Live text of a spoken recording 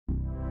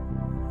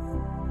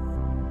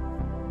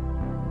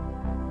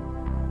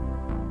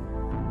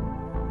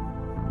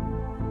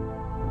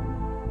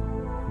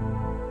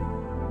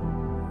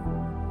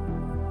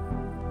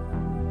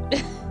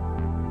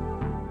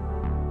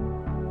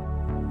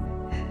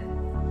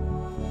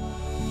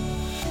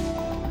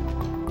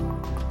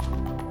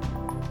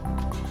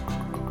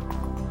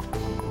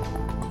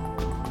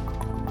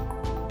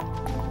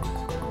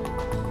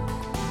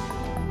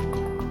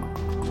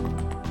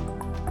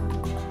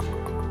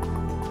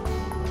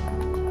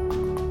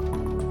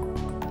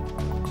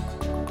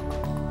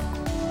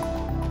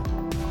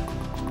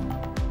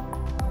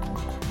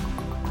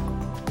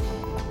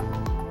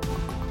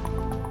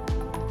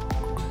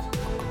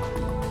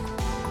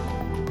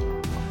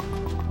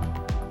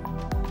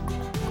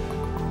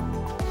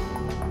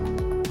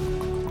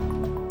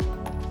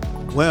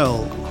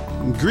Well,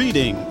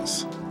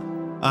 greetings.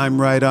 I'm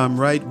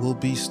right will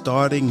be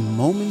starting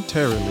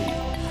momentarily.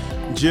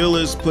 Jill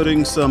is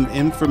putting some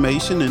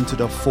information into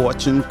the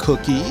fortune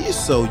cookie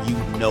so you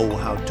know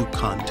how to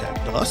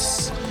contact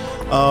us.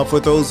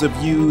 For those of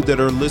you that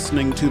are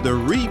listening to the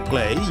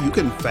replay, you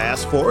can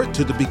fast forward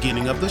to the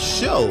beginning of the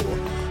show.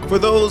 For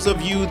those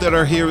of you that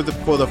are here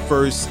for the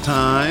first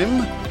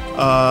time,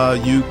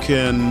 you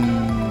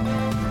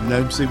can,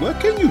 let's see, what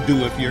can you do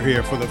if you're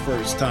here for the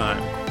first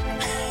time?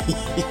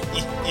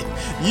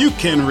 You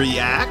can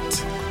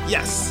react.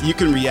 Yes, you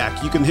can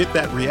react. You can hit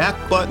that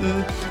react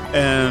button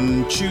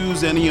and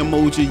choose any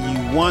emoji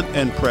you want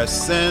and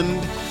press send.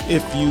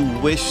 If you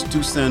wish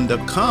to send a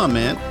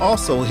comment,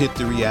 also hit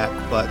the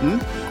react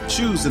button,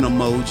 choose an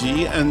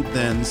emoji, and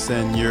then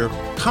send your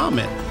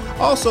comment.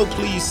 Also,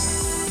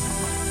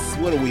 please,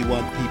 what do we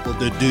want people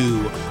to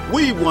do?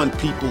 We want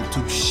people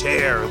to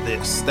share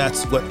this.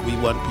 That's what we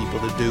want people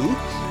to do.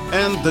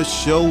 And the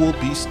show will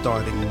be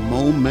starting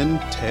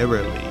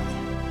momentarily.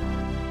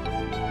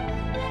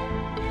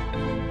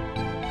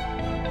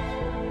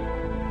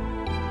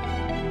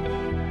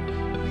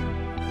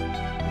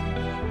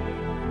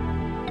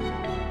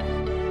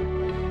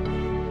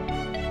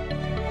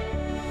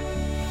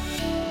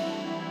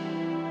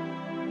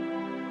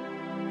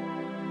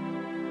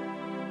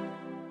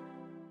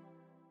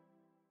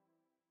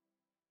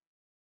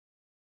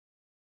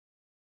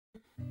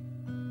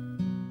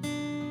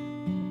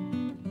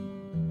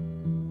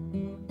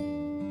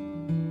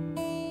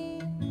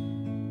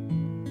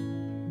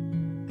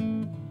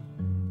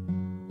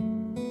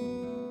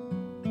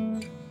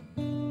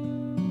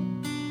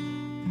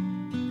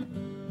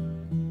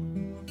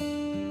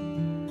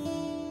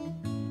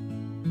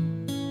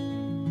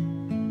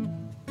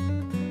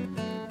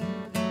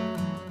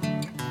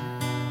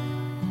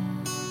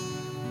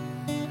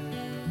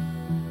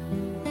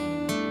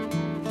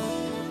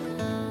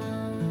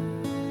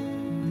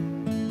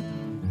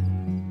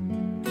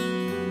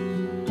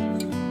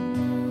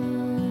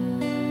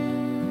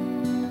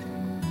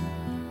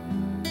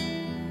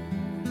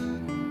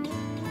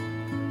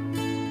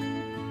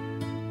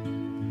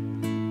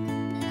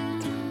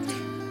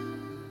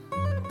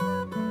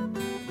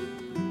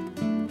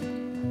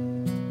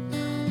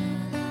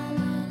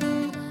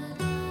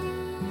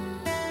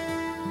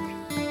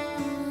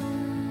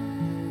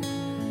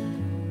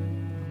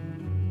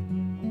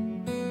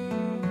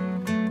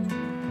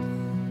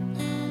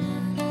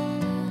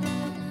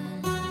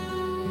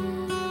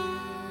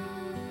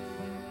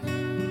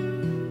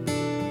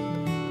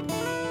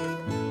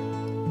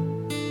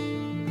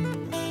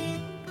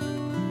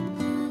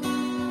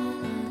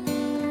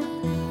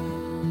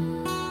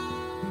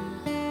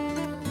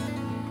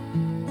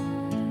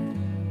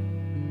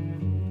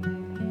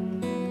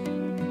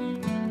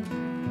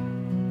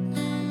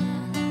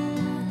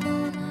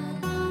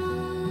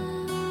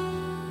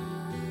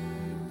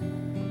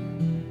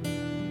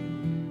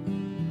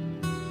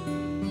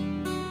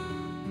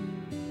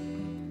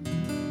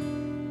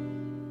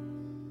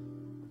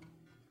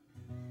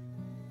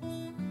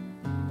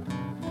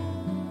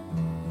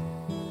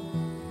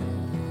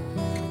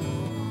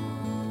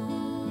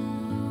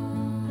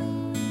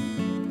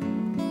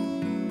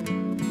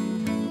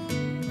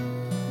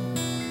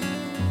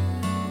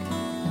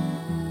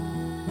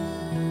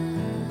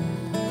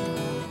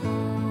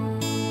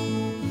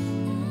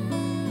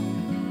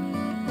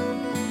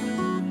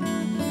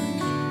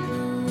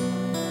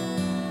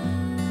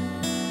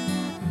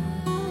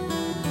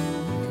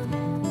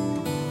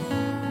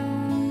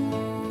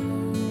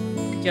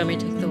 Do you want me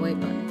to take the white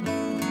button?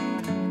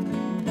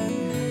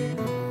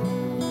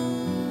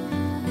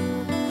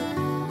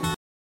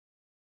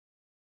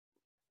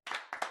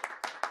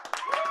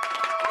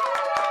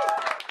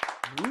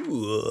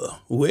 Ooh,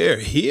 we're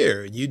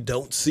here. You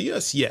don't see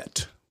us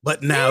yet,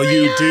 but now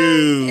you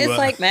do. It's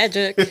like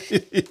magic.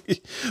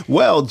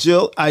 Well,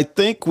 Jill, I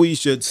think we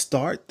should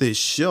start this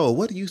show.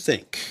 What do you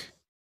think?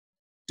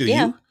 Do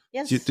you?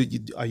 Yes.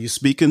 Are you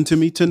speaking to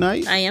me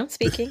tonight? I am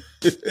speaking.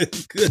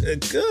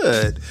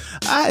 Good.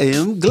 I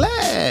am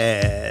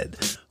glad.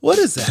 What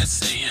is that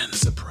saying?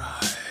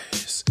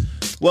 Surprise.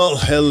 Well,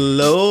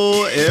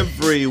 hello,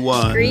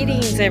 everyone.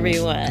 Greetings,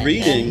 everyone.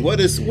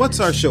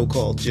 What's our show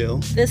called, Jill?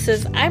 This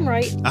is I'm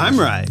Right. I'm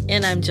Right.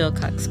 And I'm Jill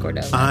Cox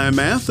Cordova. I'm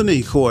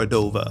Anthony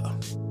Cordova.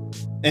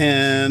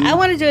 And I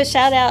want to do a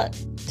shout out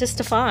to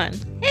Stefan.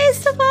 Hey,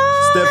 Stefan.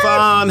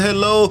 Stefan,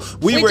 hello.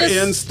 We were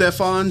in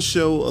Stefan's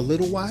show a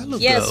little while ago.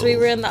 Yes, we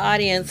were in the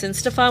audience. And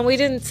Stefan, we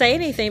didn't say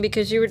anything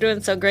because you were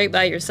doing so great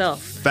by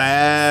yourself.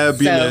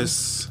 Fabulous.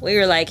 So we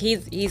were like,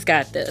 he's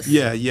got this.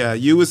 Yeah.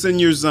 You was in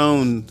your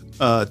zone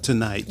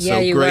tonight. Yeah,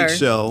 so you great were.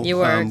 show. You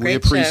were.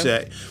 Great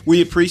show.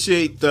 We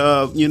appreciate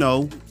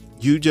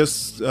you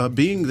just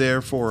being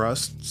there for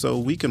us so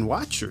we can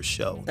watch your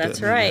show.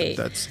 That's right.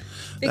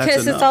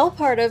 Because it's all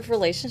part of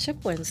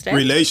Relationship Wednesday.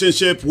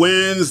 Relationship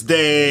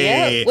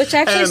Wednesday. Yeah, which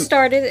actually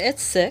started at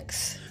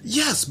 6.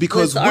 Yes,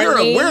 because With we're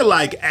Arlene.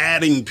 like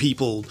adding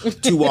people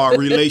to our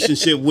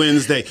Relationship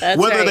Wednesday, That's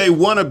whether right. they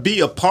want to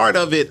be a part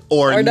of it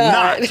or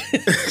not.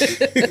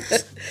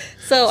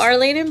 So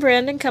Arlene and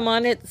Brandon come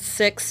on at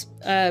 6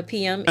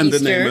 p.m. And Eastern.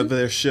 the name of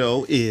their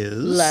show is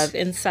Love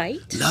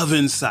Insight. Love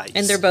Insights.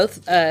 And they're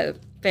both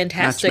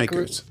fantastic.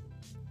 Matchmakers.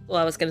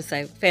 I was going to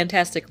say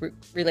fantastic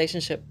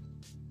relationship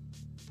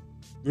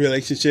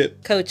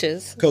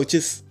coaches.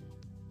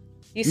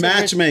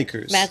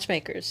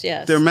 Matchmakers,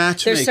 yes. They're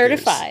matchmakers. They're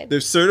certified. They're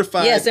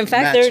certified. Yes, in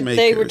fact, matchmakers.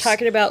 they were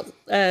talking about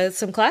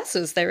some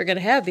classes they were going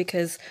to have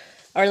because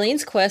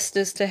Arlene's quest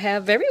is to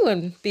have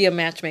everyone be a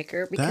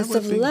matchmaker because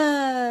of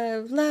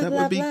love. That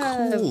would be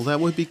cool.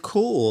 That would be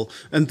cool.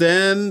 And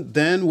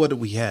then what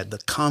we had? The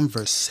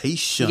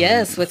conversation.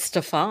 Yes, with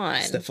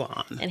Stefan.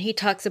 And he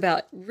talks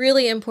about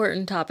really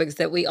important topics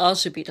that we all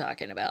should be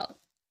talking about.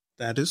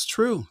 That is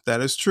true.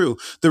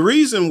 The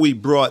reason we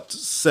brought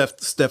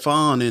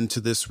Stefan into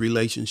this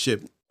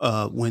Relationship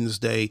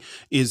Wednesday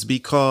is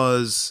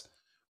because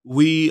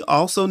we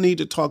also need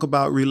to talk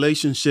about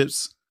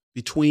relationships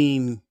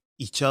between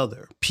each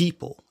other,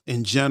 people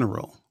in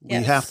general.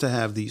 Yes. We have to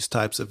have these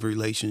types of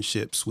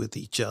relationships with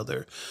each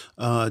other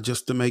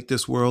just to make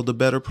this world a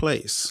better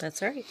place.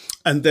 That's right.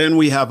 And then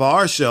we have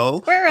our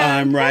show.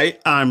 I'm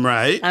right. I am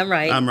right.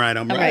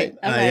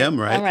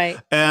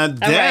 And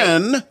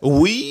then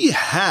we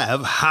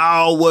have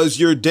How Was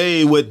Your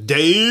Day with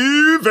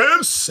Dave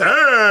and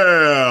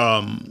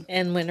Sam.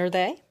 And when are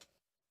they?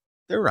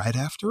 They're right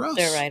after us.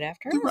 That's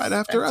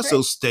Right.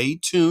 So stay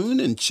tuned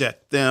and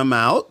check them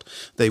out.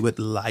 They would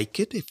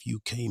like it if you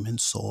came and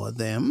saw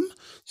them.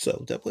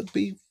 So that would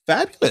be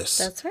fabulous.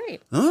 That's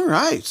right. All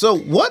right. So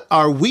what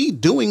are we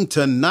doing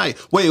tonight?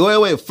 Wait.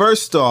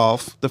 First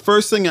off, the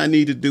first thing I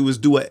need to do is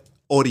do an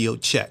audio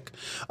check.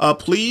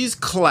 Please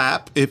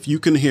clap if you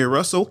can hear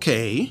us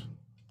okay.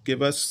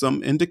 Give us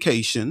some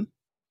indication.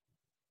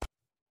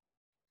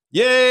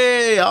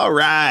 Yay. All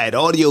right.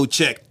 Audio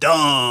check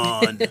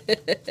done.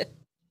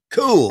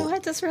 Cool. I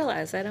just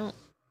realized I don't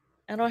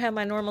have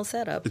my normal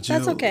setup.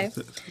 That's okay.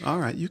 All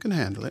right, you can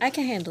handle it. I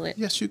can handle it.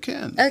 Yes, you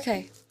can.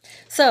 Okay.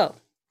 So,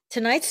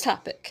 tonight's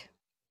topic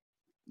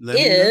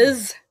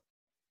is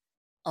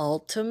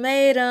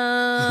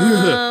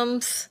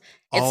ultimatums.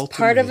 It's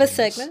part of a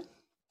segment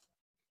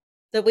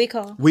that we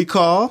call. We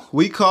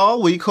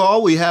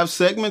have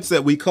segments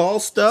that we call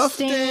stuff.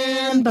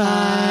 Stand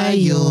by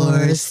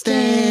your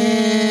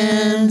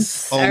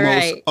stance.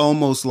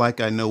 Almost like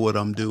I know what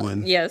I'm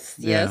doing. Yes.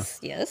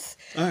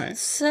 All right.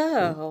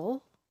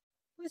 So,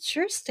 what's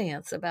your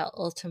stance about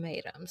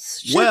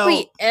ultimatums? Should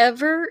we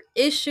ever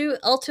issue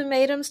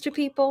ultimatums to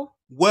people?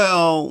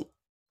 Well,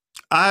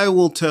 I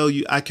will tell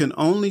you, I can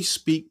only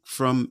speak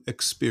from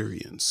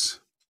experience.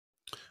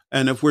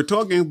 And if we're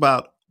talking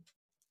about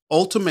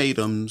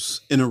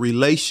ultimatums in a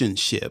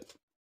relationship,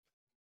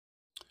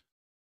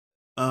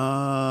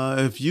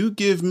 if you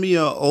give me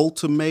an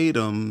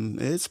ultimatum,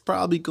 it's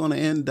probably going to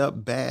end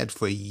up bad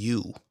for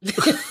you.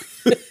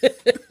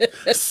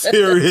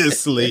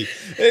 Seriously.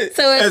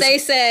 So if they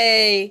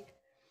say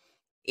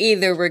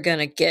either we're going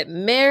to get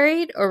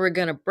married or we're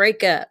going to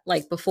break up,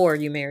 like before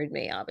you married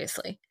me,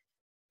 obviously,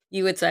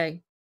 you would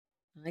say,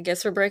 I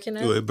guess we're breaking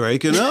up. We're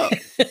breaking up.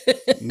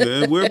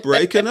 We're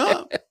breaking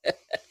up.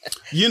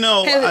 You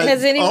know,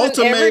 has anyone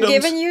ever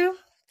given you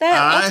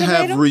that ultimatum? I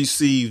have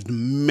received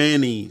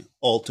many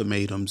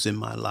ultimatums in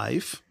my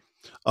life.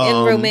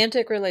 In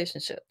romantic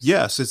relationships.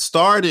 Yes, it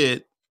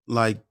started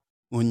like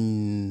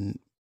when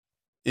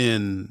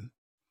I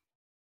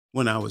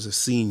was a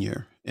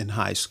senior in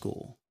high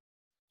school.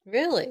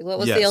 Really? What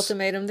was the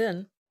ultimatum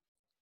then?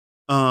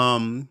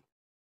 Let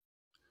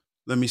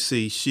me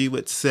see. She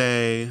would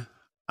say,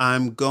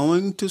 I'm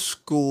going to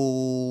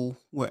school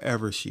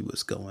wherever she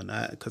was going.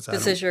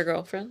 This is your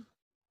girlfriend?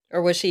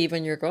 Or was she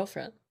even your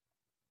girlfriend?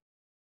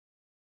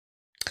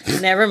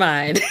 Never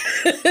mind.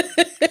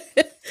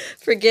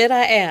 Forget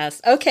I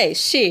asked. Okay,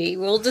 she.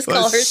 We'll just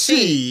call her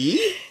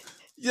she.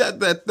 Yeah,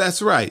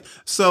 that's right.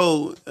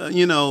 So,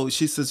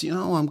 she says,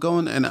 I'm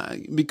going,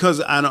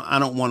 because I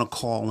don't want to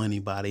call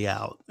anybody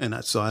out,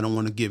 so I don't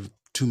want to give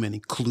too many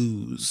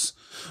clues.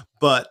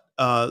 But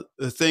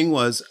the thing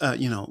was,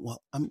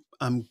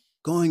 I'm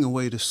going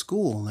away to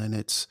school, and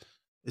it's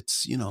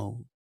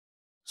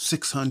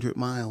 600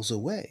 miles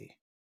away.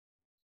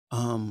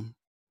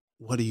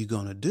 What are you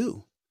gonna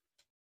do?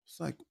 It's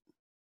like,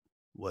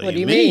 what do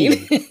you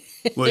mean?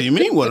 What do you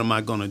mean? What am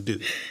I gonna do?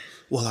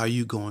 Well, are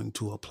you going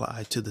to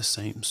apply to the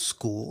same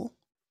school?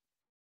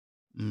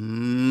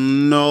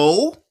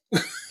 No.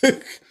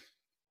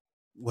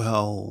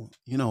 Well,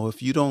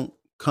 if you don't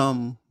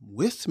come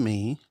with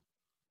me,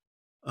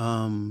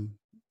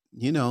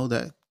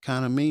 that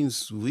kind of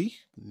means we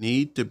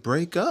need to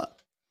break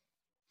up.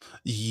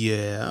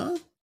 Yeah.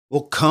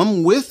 Well,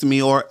 come with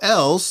me or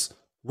else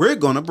we're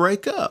going to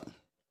break up.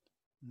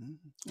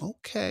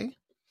 Okay.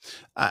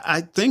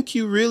 I think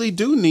you really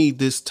do need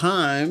this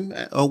time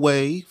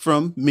away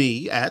from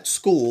me at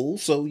school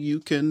so you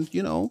can,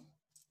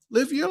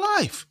 live your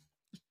life.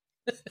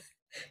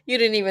 You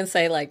didn't even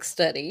say like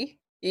study.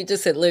 You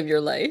just said live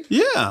your life.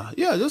 Yeah,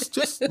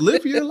 just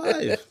live your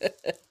life.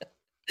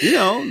 You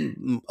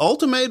know,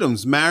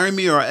 ultimatums, marry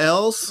me or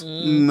else.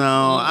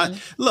 No,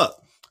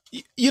 look,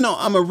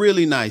 I'm a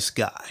really nice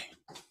guy.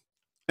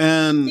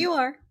 And you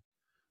are.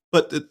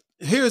 But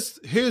here's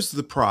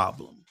the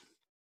problem.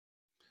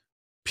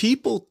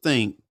 People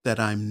think that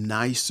I'm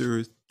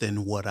nicer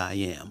than what I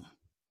am.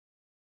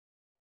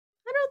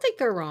 I don't think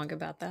they're wrong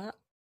about that.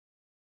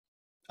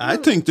 I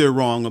think they're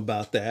wrong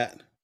about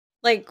that.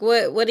 Like,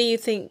 what do you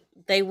think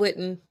they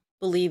wouldn't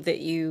believe that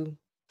you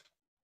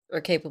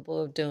are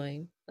capable of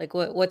doing? Like,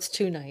 what's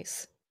too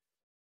nice?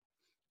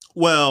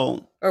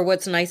 Well, or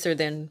what's nicer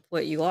than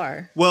what you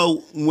are?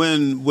 Well,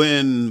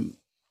 when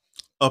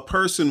a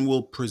person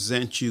will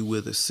present you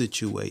with a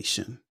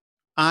situation,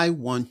 I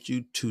want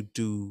you to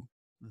do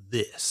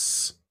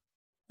this.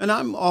 And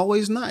I'm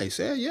always nice.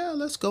 Yeah,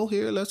 let's go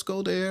here, let's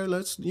go there,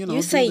 let's, You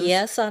do say this.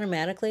 yes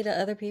automatically to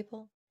other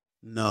people?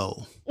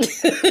 No.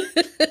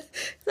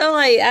 I'm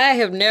like, I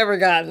have never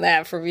gotten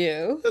that from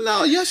you.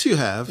 No, yes you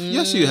have.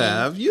 Yes you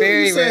have. You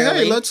say,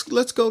 rarely. hey,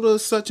 let's go to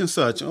such and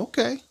such.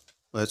 Okay.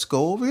 Let's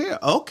go over here.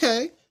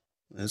 Okay.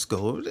 Let's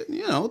go over there.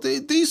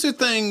 These are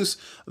things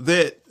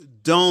that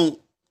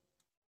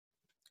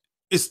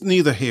it's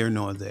neither here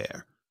nor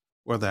there.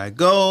 Whether I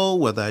go,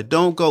 whether I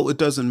don't go, it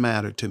doesn't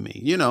matter to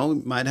me.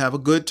 Might have a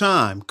good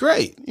time.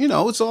 Great.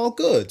 It's all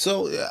good.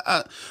 So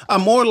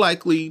I'm more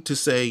likely to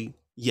say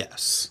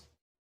yes.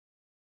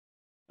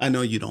 I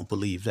know you don't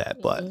believe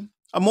that, but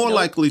I'm more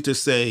likely to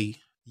say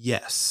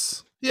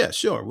yes. Yeah,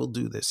 sure, we'll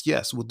do this.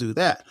 Yes, we'll do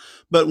that.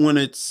 But when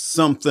it's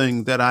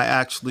something that I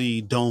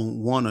actually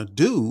don't want to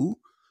do,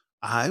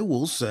 I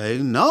will say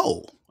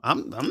no.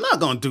 I'm not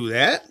going to do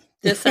that.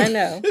 This I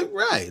know.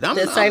 Right.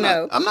 I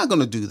know. I'm not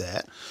going to do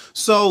that.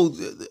 So,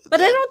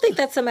 but I don't think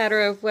that's a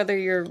matter of whether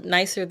you're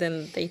nicer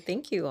than they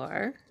think you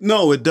are.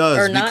 No, it does,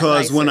 or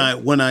because when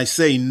I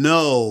say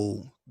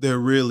no, they're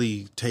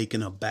really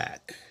taken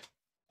aback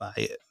by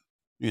it.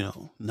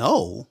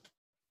 No.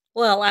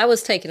 Well, I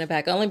was taken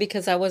aback only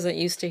because I wasn't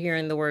used to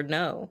hearing the word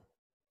no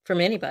from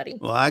anybody.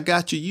 Well, I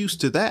got you used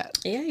to that.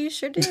 Yeah, you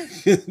sure did.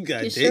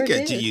 I did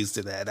get you used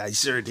to that. I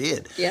sure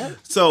did. Yeah.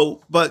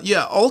 So, but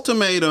yeah,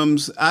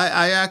 ultimatums,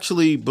 I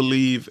actually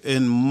believe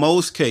in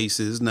most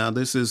cases, now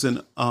this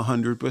isn't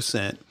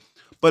 100%,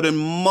 but in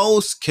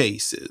most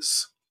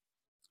cases,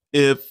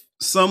 if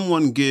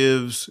someone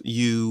gives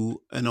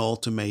you an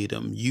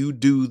ultimatum, you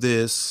do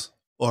this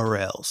or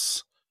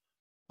else,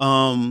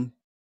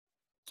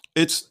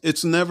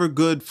 it's never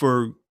good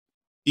for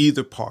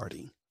either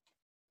party.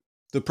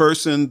 The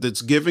person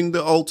that's giving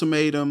the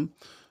ultimatum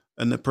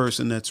and the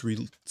person that's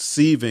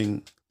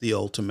receiving the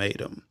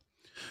ultimatum.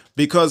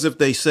 Because if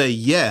they say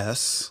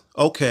yes,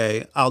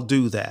 okay, I'll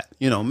do that.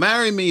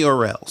 Marry me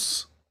or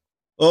else.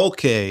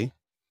 Okay.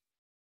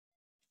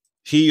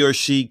 He or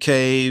she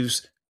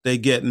caves, they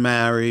get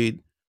married,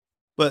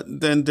 but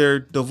then they're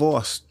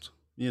divorced,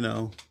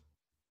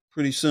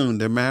 pretty soon.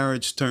 Their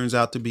marriage turns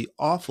out to be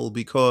awful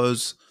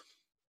because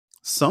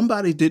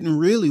somebody didn't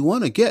really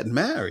want to get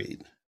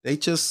married. They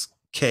just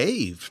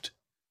caved.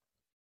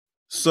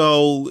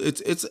 So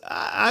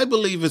I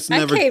believe it's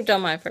never. I caved on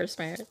my first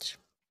marriage.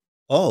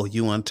 Oh,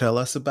 you want to tell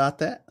us about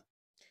that?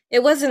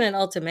 It wasn't an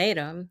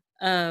ultimatum,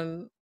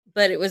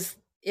 but it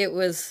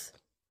was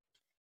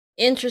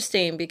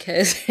interesting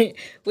because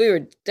we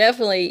were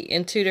definitely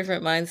in two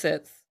different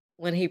mindsets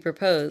when he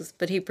proposed,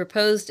 but he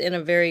proposed in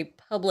a very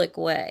public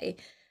way.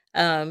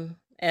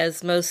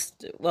 As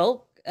most,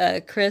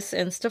 Chris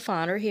and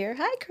Stefan are here.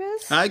 Hi,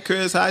 Chris. Hi,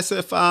 Chris. Hi,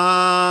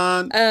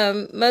 Stefan.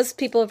 Most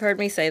people have heard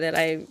me say that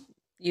I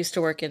used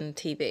to work in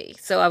TV.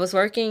 So I was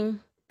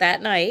working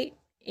that night,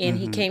 and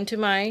he came to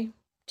my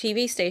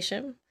TV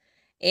station,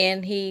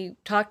 and he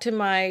talked to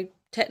my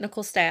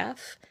technical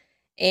staff.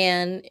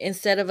 And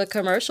instead of a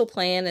commercial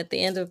plan at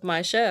the end of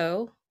my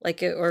show,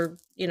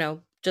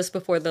 just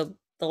before the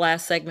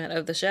last segment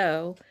of the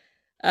show,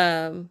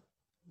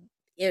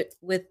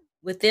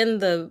 within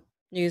the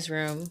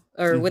newsroom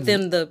or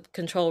within the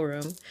control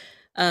room,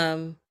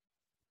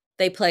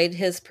 they played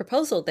his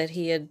proposal that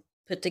he had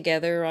put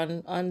together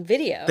on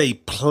video. They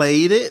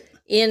played it?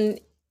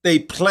 They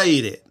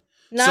played it.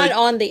 Not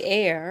on the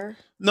air.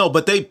 No,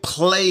 but they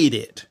played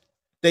it.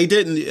 They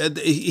didn't,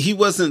 he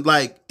wasn't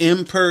like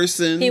in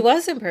person. He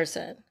was in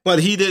person. But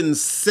he didn't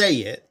say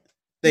it.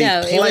 They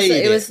played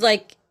it.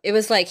 It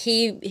was like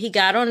he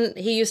got on,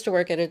 he used to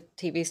work at a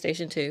TV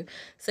station too.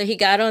 So he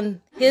got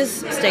on his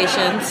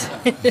station's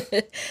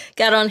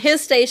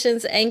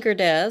anchor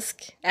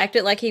desk,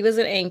 acted like he was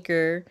an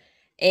anchor,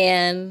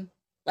 and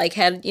like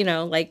had,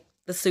 like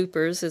the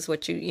supers is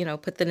what you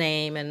put the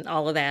name and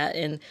all of that,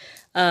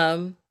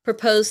 and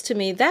proposed to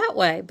me that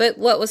way. But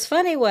what was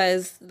funny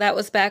was that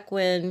was back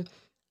when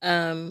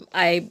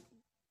I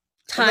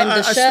timed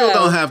the show. I still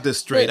don't have this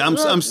straight. I'm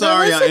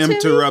sorry I'm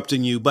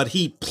interrupting you, but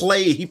he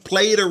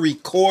played a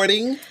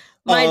recording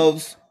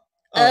of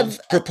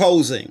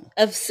proposing.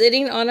 Of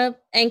sitting on an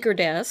anchor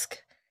desk,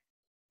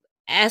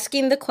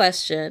 asking the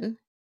question.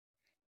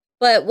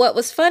 But what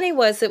was funny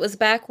was it was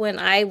back when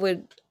I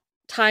would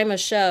time a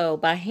show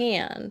by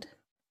hand.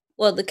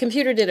 Well, the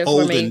computer did it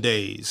for me. Olden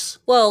days.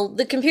 Well,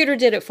 the computer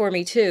did it for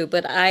me too,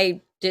 but I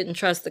didn't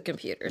trust the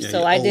computer. Yeah,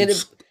 so I did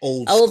it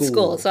old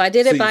school. So I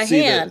did it by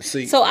hand.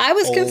 So I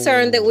was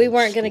concerned that we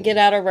weren't going to get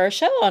out of our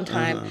show on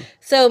time.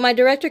 So my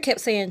director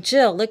kept saying,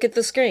 "Jill, look at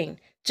the screen.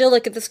 Jill,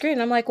 look at the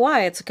screen." I'm like,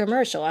 "Why? It's a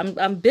commercial.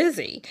 I'm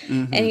busy."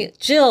 And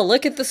Jill,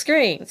 look at the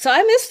screen. So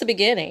I missed the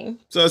beginning.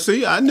 So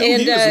see, I knew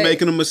he was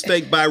making a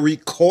mistake by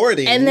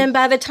recording. And then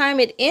by the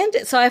time it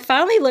ended, so I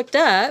finally looked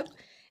up,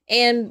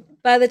 and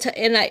by the time,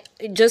 and I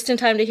just in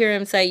time to hear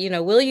him say,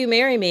 "Will you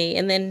marry me?"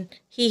 And then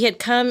he had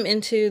come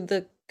into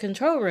the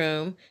control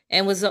room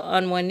and was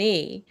on one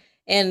knee,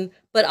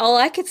 but all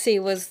I could see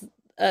was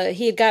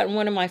he had gotten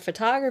one of my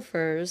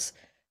photographers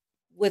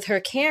with her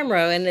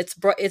camera, and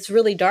it's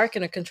really dark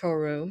in a control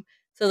room,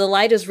 so the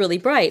light is really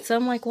bright. So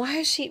I'm like, why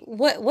is she?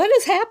 What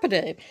is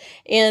happening?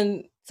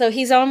 And so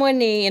he's on one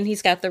knee and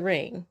he's got the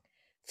ring.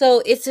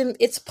 So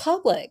it's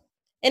public,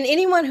 and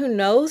anyone who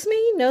knows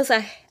me knows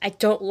I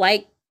don't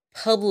like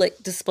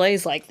public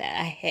displays like that.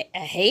 I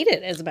hate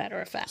it, as a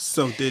matter of fact.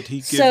 So did he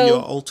give you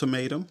an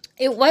ultimatum?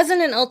 It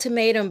wasn't an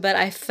ultimatum, but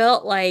I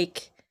felt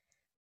like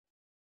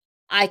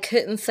I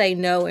couldn't say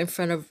no in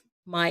front of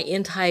my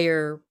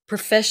entire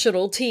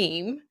professional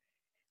team,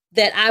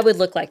 that I would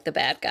look like the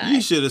bad guy.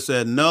 You should have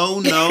said no,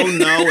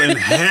 and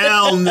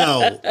hell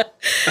no.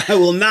 I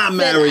will not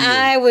marry you.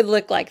 I would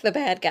look like the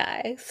bad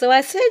guy. So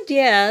I said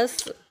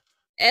yes.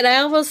 And I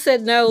almost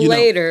said no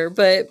later,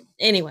 but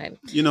anyway,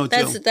 Jill,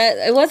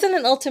 it wasn't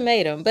an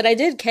ultimatum, but I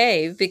did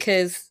cave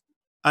because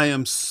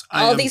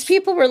all these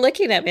people were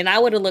looking at me, and I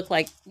would have looked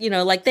like,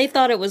 like they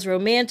thought it was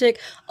romantic.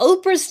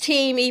 Oprah's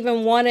team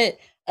even wanted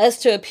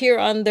us to appear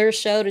on their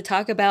show to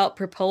talk about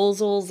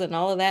proposals and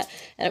all of that,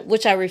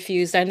 which I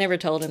refused. I never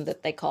told him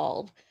that they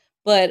called,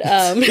 but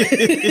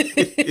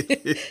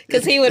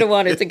because he would have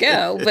wanted to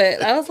go,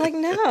 but I was like,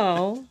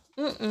 no.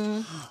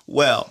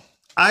 Well,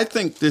 I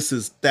think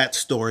that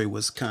story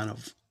was kind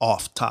of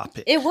off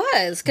topic. It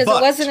was, because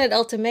it wasn't an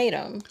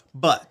ultimatum.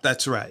 But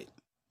that's right.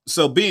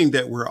 So being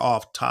that we're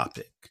off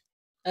topic.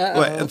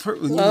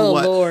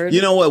 Lord.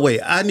 You know what?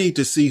 Wait, I need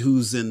to see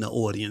who's in the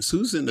audience.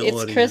 Who's in the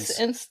audience? It's Chris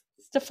and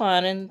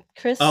Stefan, and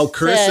Chris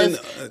says,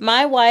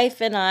 my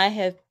wife and I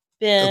have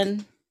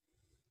been,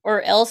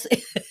 or else,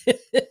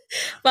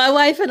 my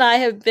wife and I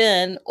have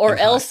been, or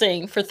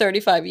elsing for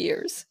 35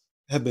 years.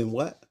 Have been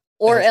what?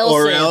 Or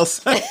else.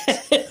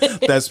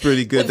 That's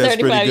pretty good. That's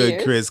pretty good,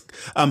 years. Chris.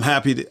 I'm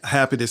happy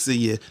to see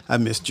you. I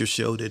missed your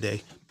show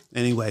today.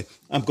 Anyway,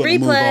 I'm going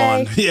to move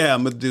on. Yeah,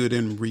 I'm going to do it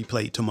in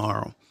replay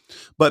tomorrow.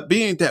 But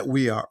being that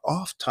we are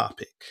off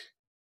topic,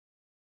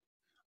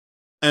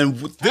 and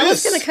I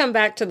was going to come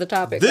back to the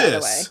topic, by the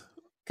way,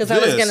 because I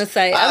was going to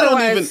say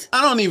I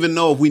don't even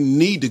know if we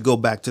need to go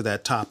back to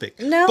that topic.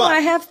 No,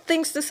 I have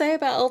things to say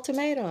about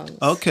ultimatums.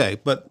 Okay,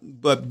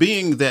 but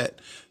being that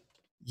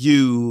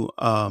you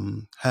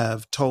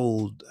have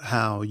told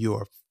how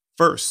your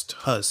first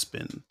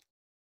husband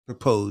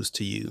proposed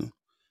to you,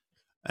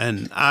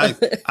 and I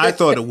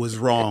thought it was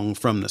wrong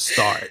from the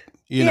start.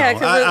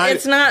 Because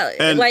it's not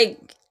like.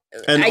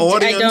 And I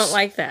audience, don't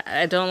like that.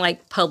 I don't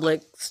like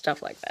public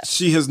stuff like that.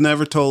 She has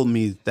never told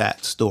me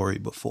that story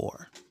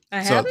before.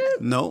 I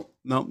haven't? No.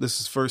 This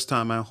is the first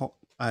time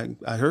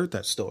I heard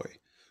that story.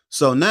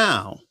 So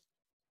now.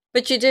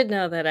 But you did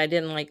know that I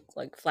didn't like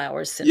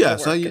flowers sent to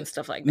work and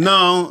stuff like that.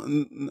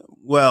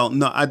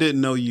 No, I didn't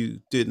know you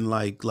didn't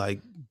like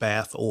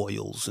bath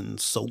oils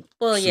and soap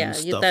and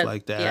stuff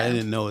like that. Yeah. I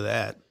didn't know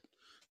that.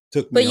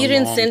 But you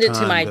didn't send it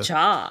to my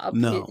job.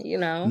 No.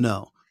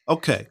 No.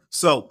 Okay.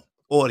 So,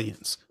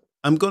 audience,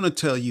 I'm going to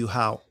tell you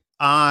how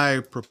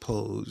I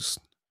proposed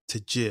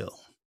to Jill.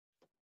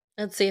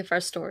 Let's see if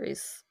our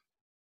stories.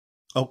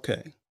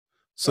 Okay.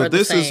 So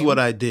this is what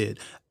I did.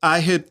 I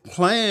had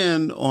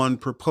planned on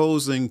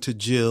proposing to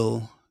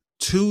Jill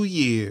 2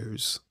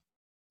 years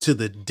to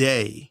the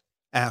day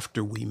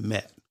after we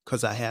met,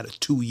 because I had a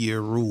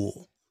 2-year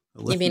rule.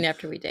 You mean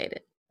after we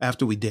dated?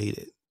 After we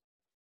dated.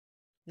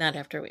 Not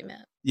after we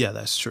met. Yeah,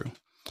 that's true.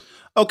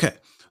 Okay.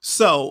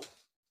 So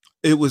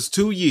it was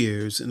 2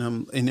 years, and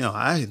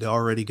I had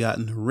already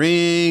gotten the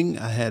ring.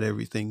 I had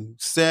everything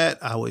set.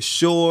 I was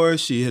sure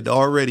she had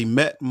already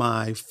met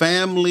my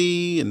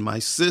family and my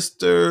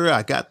sister.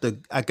 I got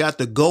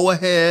the go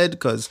ahead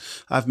because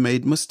I've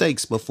made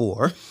mistakes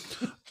before.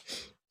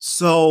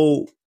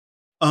 So,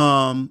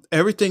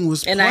 everything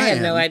was planned. And I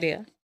had no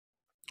idea.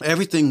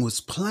 Everything was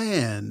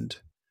planned.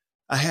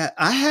 I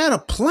had a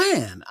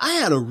plan. I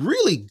had a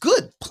really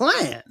good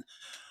plan.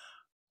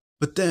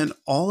 But then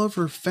all of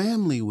her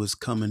family was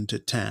coming to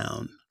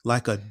town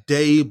like a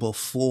day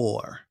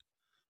before.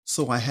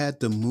 So I had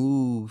to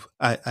move.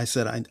 I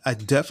said, I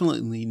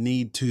definitely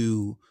need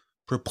to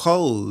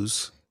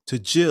propose to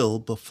Jill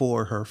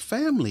before her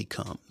family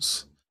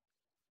comes.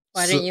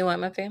 Why didn't you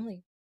want my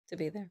family to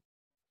be there?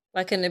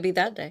 Why couldn't it be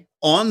that day?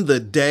 On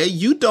the day,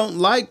 you don't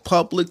like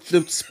public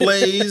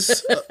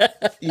displays,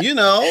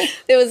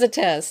 It was a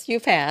test. You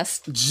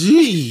passed.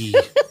 Gee.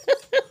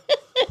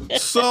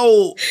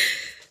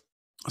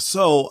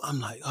 So I'm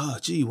like, oh,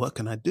 gee, what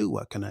can I do?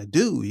 What can I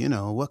do?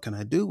 What can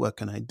I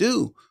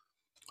do?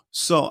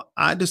 So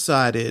I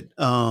decided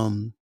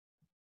I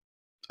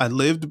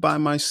lived by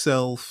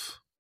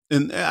myself,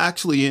 and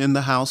actually in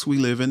the house we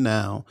live in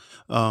now.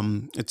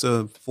 It's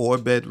a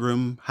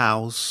 4-bedroom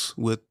house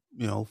with,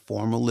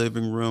 formal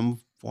living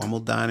room, formal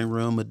dining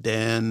room, a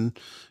den,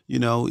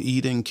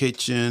 eating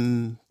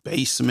kitchen,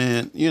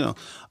 basement,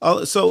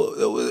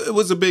 so it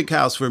was a big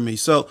house for me.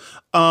 So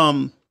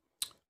I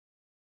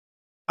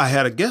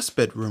had a guest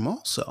bedroom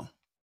also.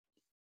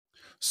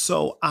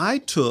 So I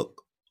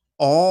took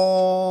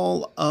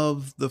all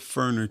of the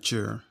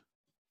furniture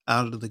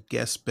out of the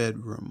guest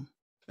bedroom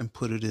and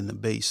put it in the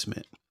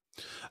basement.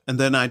 And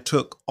then I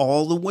took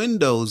all the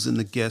windows in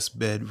the guest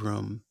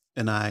bedroom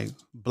and I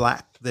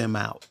blacked them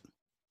out.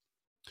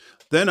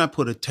 Then I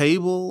put a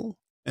table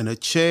and a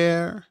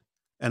chair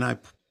and I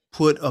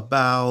put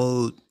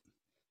about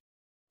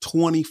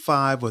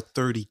 25 or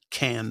 30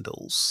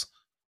 candles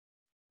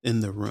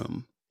in the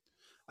room.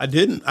 I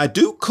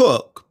do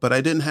cook, but I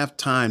didn't have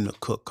time to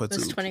cook. It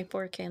was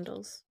 24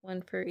 candles,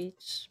 one for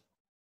each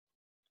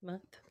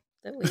month.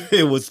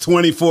 It was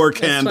 24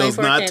 candles,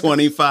 24 not candles.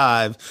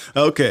 25.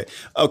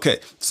 Okay.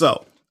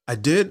 So I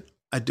did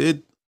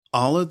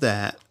all of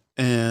that.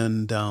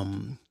 And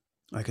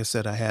like I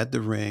said, I had the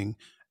ring.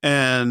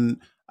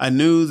 And I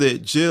knew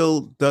that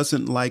Jill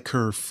doesn't like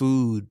her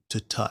food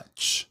to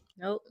touch.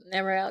 Nope,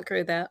 never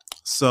outgrew that.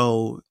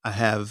 So I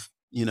have,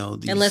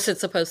 these, unless it's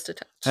supposed to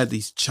touch. Had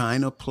these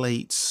china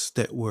plates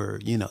that were,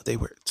 they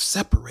were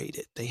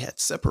separated. They had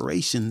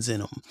separations in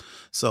them.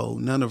 So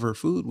none of her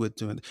food would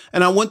do it.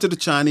 And I went to the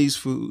Chinese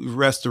food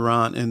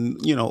restaurant and,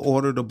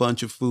 ordered a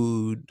bunch of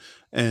food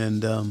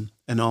and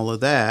all of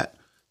that.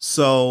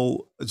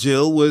 So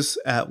Jill was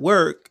at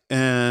work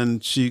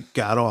and she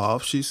got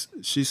off. She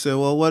said,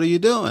 "Well, what are you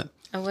doing?"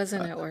 I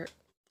wasn't at work.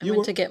 I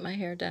went to get my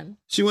hair done.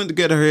 She went to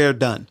get her hair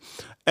done.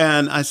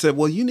 And I said,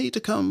 "Well, you need to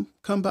come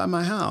by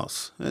my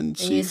house." And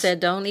you said,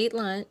 "Don't eat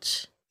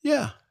lunch."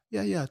 Yeah.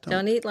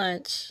 Don't eat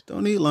lunch.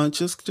 Don't eat lunch.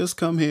 Just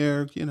come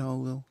here.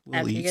 We'll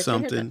eat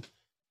something.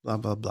 Blah,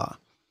 blah, blah.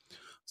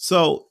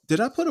 So did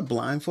I put a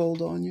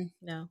blindfold on you?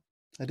 No.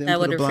 I didn't. That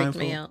would have freaked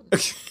me out.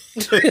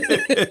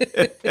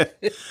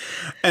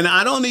 And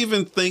I don't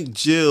even think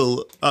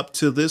Jill, up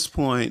to this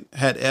point,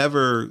 had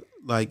ever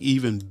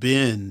even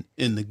been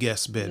in the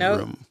guest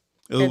bedroom.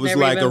 Nope. It was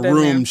like a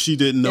room there. She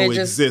didn't know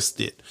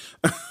existed.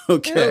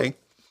 Okay. Nope.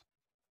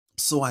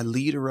 So I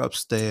lead her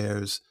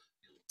upstairs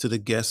to the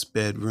guest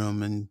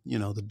bedroom and,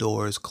 the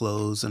door is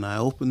closed and I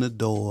open the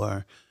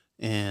door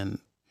and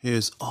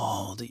here's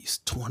all these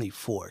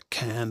 24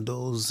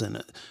 candles and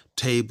a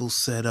table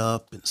set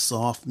up and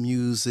soft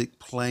music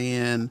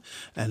playing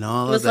and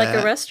all of that. It was like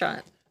a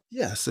restaurant.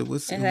 Yes, it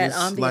was. It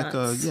was like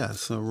a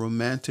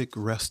romantic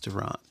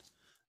restaurant.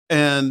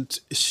 And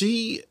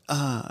she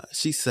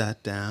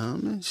sat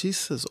down and she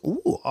says,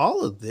 "Ooh,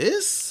 all of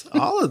this,"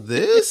 and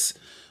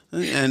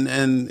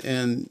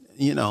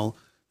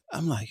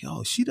I'm like,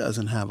 "Oh, she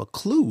doesn't have a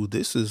clue.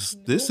 This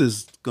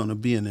is going to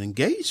be an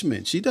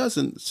engagement. She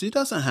doesn't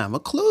have a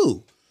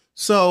clue."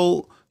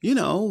 So,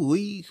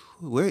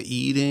 we're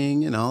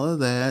eating and all of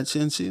that.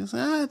 And she was,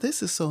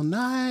 "This is so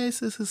nice.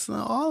 This is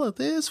all of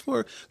this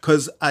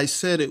because I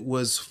said it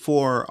was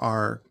for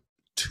our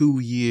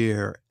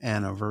 2-year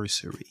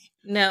anniversary.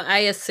 No, I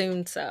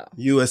assumed so.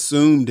 You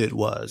assumed it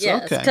was.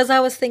 Yes, okay. Because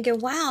I was thinking,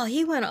 wow,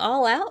 he went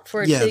all out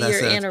for a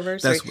 2-year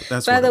anniversary.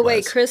 That's By the way,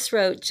 was. Chris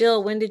wrote,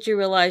 "Jill, when did you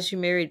realize you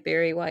married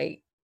Barry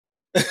White?"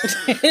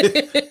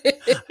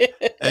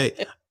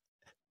 Hey,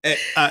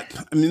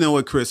 you know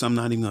what, Chris? I'm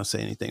not even going to say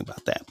anything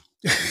about that.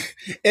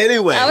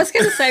 Anyway. I was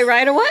going to say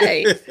right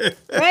away.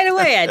 Right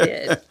away I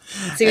did.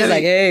 So he was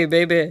like, "Hey,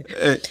 baby."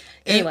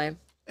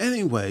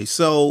 Anyway,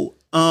 so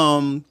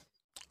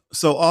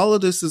all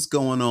of this is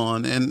going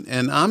on,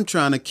 and I'm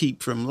trying to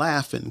keep from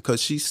laughing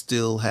because she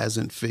still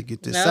hasn't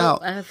figured this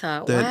out. I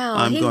thought, that wow,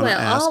 I'm going to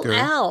ask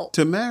her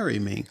to marry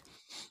me.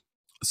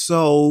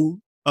 So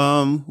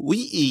we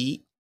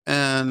eat,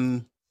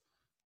 and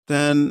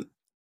then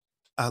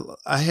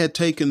I had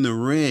taken the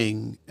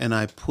ring, and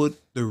I put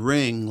the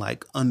ring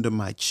under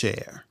my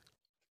chair.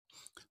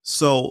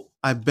 So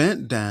I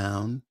bent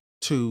down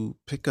to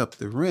pick up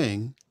the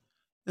ring.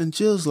 And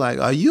Jill's like,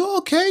 "Are you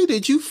okay?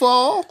 Did you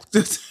fall?"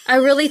 I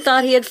really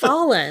thought he had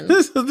fallen. He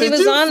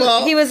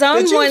was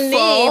on one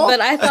knee, but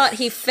I thought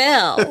he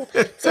fell.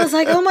 So I was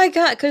like, "Oh my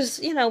God,"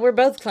 because we're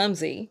both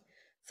clumsy.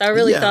 So I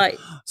really thought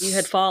you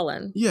had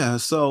fallen. Yeah.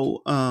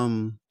 So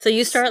so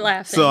you start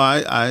laughing. So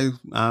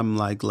I'm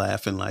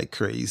laughing like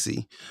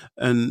crazy,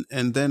 and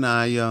then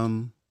I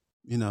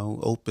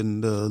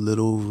opened the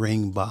little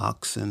ring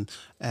box and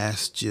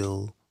asked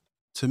Jill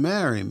to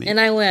marry me. And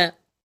I went.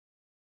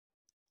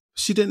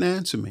 She didn't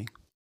answer me.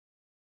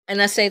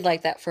 And I stayed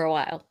like that for a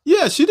while.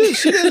 Yeah, she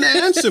didn't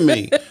answer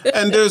me.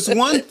 And there's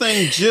one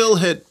thing Jill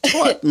had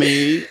taught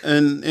me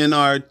in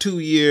our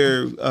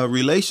 2-year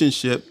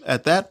relationship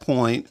at that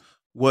point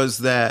was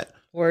that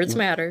words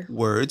matter.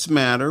 Words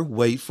matter.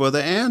 Wait for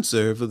the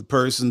answer. If the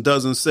person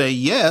doesn't say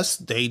yes,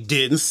 they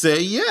didn't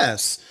say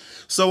yes.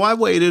 So I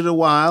waited a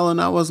while and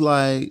I was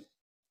like,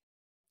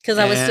 because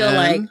I was still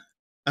like,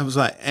 I was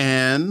like,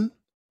 "And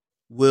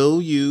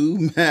will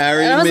you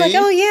marry And I was me? like,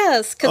 oh,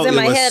 yes. Because in it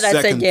my was head, I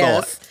said second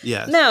yes. thought.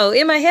 Yes. No,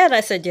 in my head,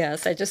 I said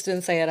yes. I just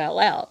didn't say it out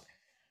loud.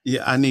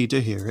 Yeah, I need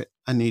to hear it.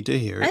 I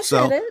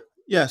said it.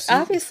 Yes,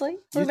 Obviously,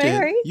 we're you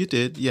married. did. You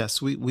did.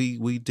 Yes,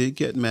 we did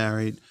get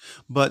married,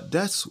 but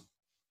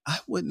I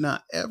would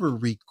not ever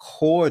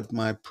record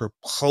my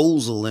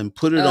proposal and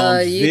put it on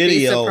You'd be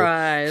video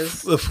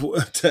surprised.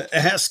 to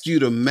ask you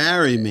to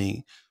marry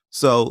me.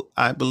 So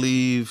I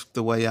believe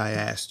the way I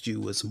asked you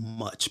was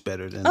much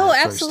better than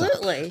that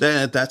absolutely. first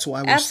time. That's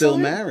why we're still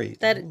married.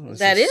 That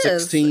is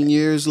 16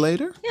 years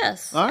later.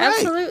 Yes, All right.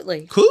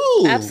 Absolutely.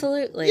 Cool.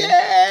 Absolutely.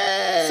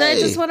 Yay! So I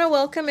just want to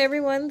welcome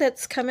everyone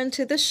that's coming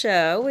to the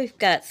show. We've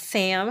got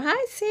Sam.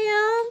 Hi,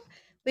 Sam.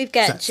 We've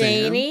got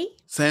Janie.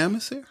 Sam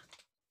is here.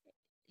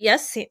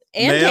 Yes, and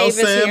Male Dave is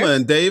Sam here.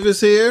 and Dave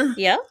is here.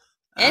 Yep.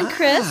 And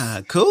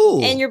Chris.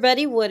 Cool. And your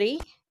buddy Woody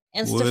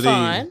and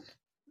Stefan.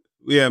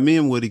 Yeah, me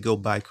and Woody go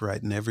bike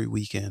riding every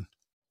weekend.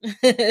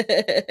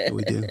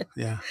 We do.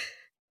 Yeah,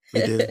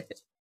 we do.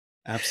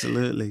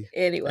 Absolutely.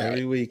 Anyway.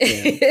 Every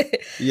weekend.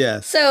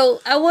 Yes. So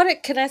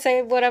can I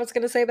say what I was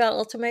going to say about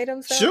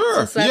ultimatums? Though?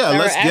 Sure. Since that's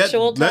our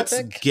actual topic.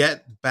 Let's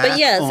get back. But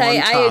yes, on I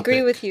topic.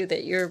 agree with you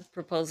that your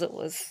proposal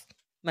was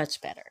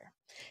much better.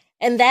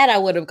 And that I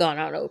would have gone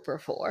on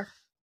Oprah for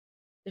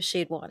if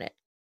she'd won it.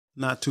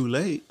 Not too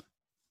late.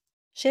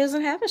 She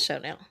doesn't have a show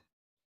now.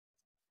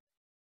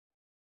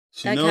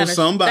 She knows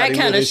somebody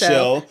with a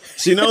show.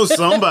 She knows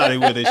somebody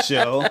with a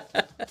show.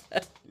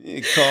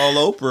 You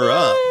call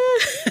Oprah up.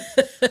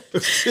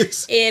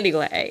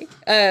 Anyway,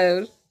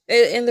 and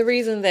the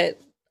reason that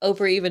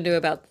Oprah even knew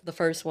about the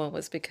first one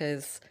was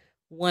because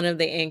one of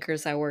the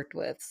anchors I worked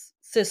with,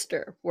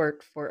 sister,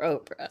 worked for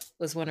Oprah,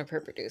 was one of her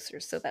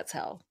producers. So that's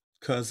how.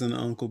 Cousin,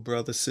 uncle,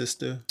 brother,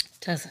 sister.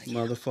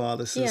 Mother,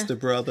 father, sister,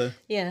 brother.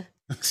 Yeah.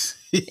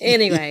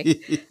 Anyway,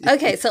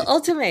 okay, so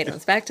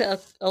ultimatums. Back to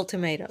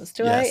ultimatums.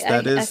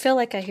 I feel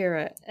like I hear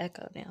an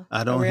echo now.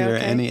 I don't hear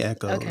any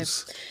echoes. Okay.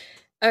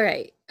 All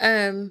right.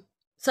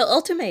 So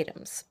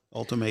ultimatums.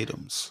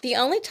 Ultimatums. The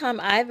only time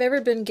I've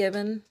ever been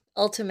given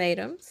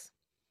ultimatums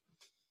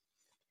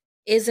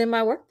is in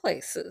my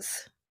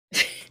workplaces.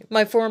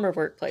 My former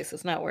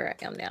workplaces, not where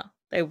I am now.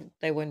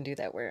 They wouldn't do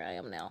that where I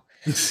am now.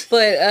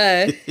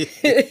 But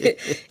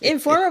in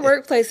former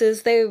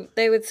workplaces,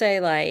 they would say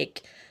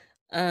like,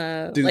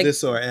 do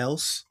this or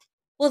else.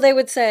 Well, they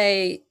would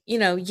say,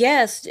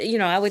 yes,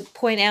 I would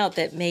point out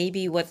that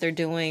maybe what they're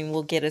doing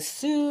will get us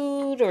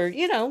sued or,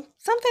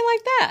 something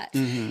like that.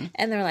 Mm-hmm.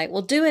 And they're like,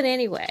 well, do it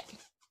anyway.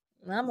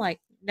 And I'm like,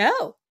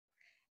 no.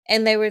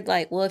 And they were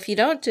like, well, if you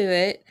don't do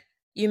it,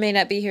 you may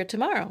not be here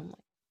tomorrow. I'm like,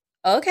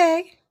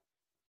 okay.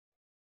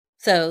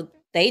 So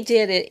they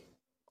did it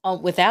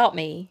without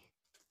me,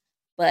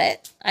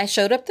 but I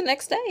showed up the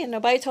next day and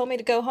nobody told me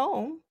to go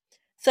home.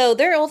 So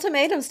their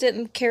ultimatums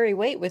didn't carry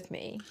weight with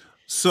me.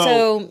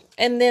 So,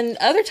 and then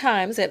other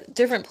times at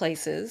different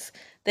places,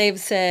 they've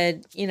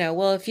said,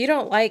 well, if you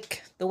don't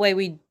like the way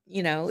we,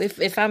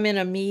 if I'm in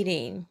a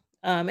meeting,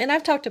 and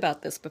I've talked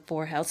about this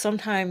before, how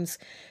sometimes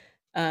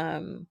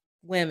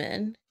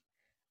women,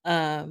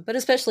 but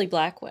especially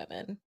Black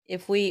women,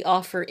 if we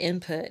offer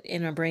input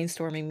in a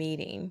brainstorming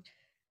meeting,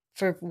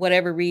 for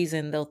whatever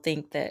reason, they'll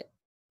think that,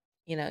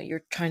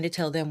 you're trying to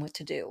tell them what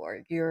to do,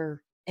 or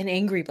you're an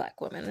angry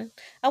Black woman.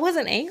 I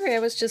wasn't angry. I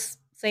was just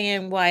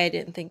saying why I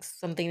didn't think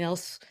something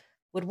else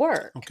would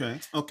work. Okay.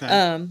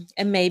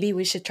 And maybe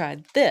we should try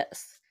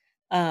this.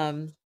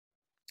 And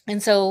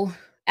so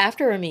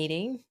after a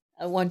meeting,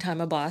 one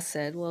time a boss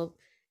said, well,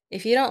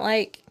 if you don't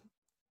like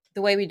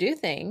the way we do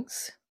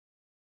things,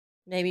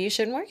 maybe you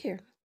shouldn't work here.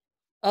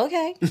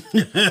 Okay.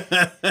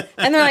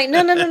 And they're like,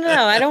 no,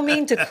 I don't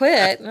mean to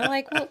quit. And I'm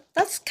like, well,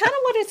 that's kind of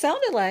what it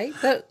sounded like,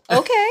 but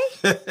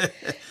okay.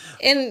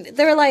 And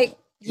they're like,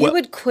 you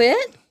would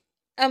quit?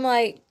 I'm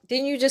like,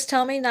 didn't you just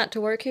tell me not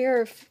to work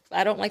here if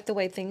I don't like the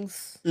way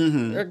things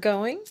are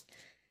going?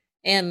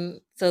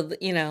 And so,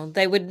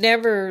 they would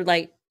never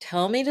like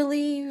tell me to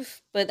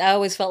leave, but I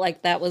always felt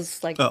like that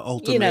was like,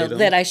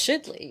 that I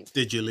should leave.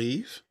 Did you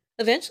leave?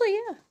 Eventually,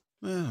 yeah.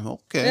 Yeah,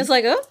 okay. And it's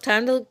like, oh,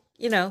 time to,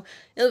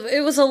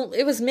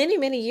 it was many,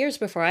 many years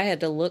before I had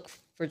to look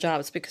for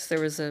jobs because there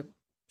was a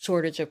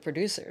shortage of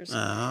producers.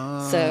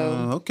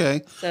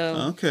 Okay.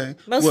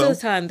 Most of the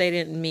time they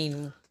didn't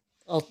mean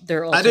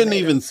their ultimatums. I didn't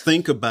even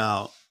think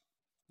about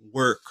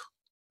work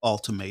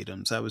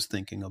ultimatums. I was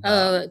thinking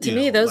about to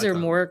me those are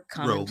more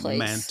commonplace.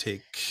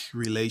 Romantic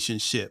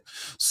relationship.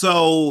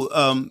 So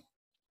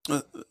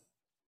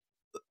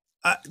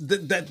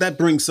that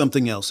brings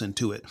something else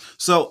into it.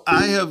 So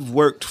I have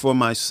worked for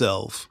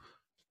myself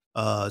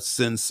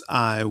since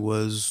I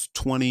was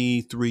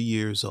 23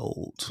 years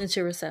old. Since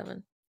you were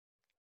 7.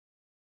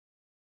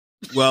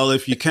 Well,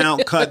 if you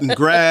count cutting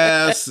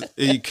grass,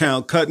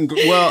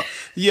 well,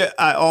 yeah,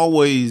 I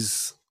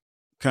always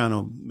kind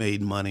of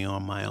made money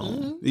on my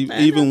own.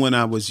 Even when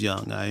I was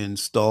young, I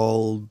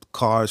installed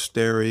car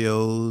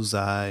stereos,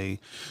 I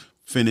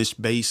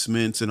finished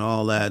basements and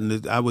all that.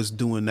 And I was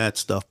doing that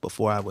stuff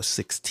before I was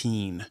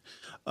 16.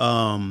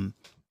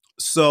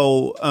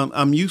 So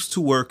I'm used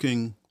to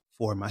working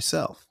for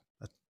myself.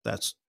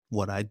 That's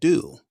what I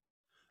do.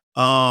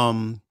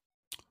 Um,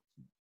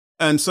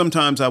 and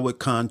sometimes I would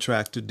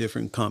contract to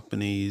different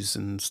companies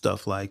and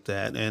stuff like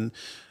that. And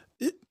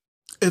it,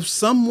 if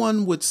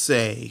someone would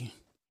say,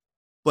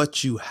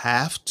 but you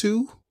have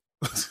to,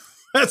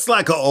 that's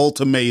like an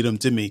ultimatum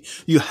to me.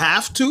 You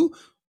have to?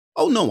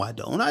 Oh, no, I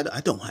don't.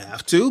 I don't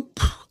have to.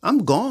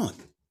 I'm gone.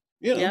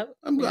 Yep.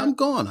 I'm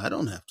gone. I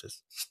don't have to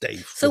stay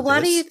for So why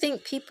do this. you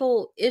think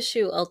people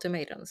issue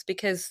ultimatums?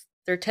 Because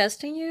they're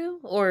testing you,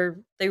 or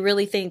they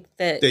really think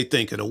that They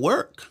think it'll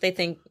work. they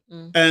think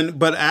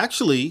But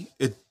actually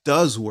it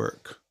does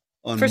work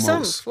on for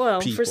some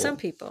people.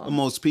 people. On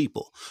most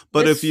people.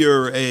 But if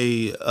you're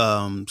a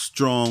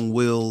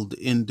strong-willed,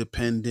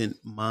 independent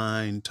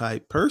mind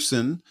type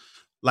person,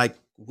 like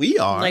we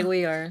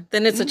are,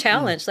 then it's a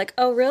challenge. Like,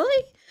 oh,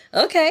 really?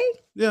 Okay.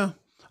 Yeah.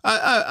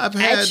 I've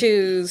had I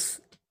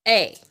choose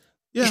A.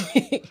 Yeah.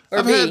 or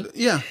I've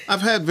B.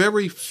 I've had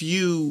very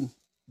few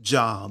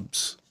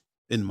jobs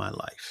in my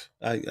life.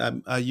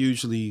 I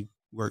usually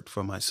worked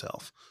for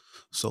myself,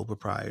 sole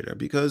proprietor,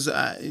 because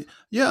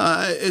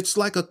it's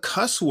like a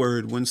cuss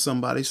word when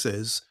somebody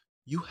says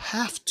you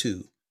have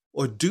to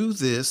or do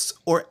this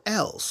or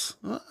else.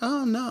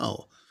 Oh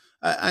no.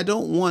 I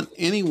don't want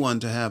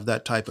anyone to have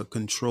that type of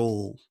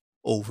control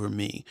over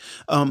me.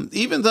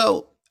 Even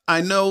though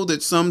I know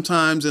that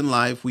sometimes in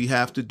life we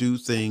have to do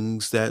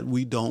things that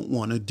we don't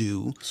want to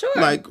do. Sure.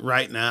 Like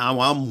right now,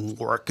 I'm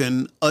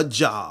working a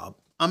job.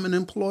 I'm an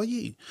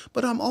employee,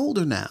 but I'm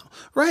older now.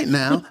 Right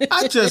now,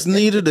 I just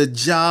needed a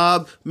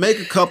job, make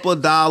a couple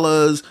of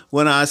dollars.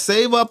 When I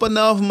save up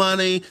enough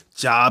money,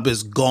 job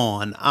is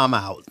gone. I'm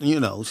out. They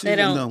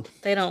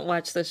don't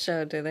watch the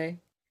show, do they?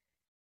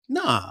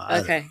 Nah.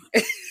 Okay.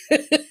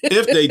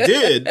 If they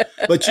did,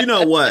 but you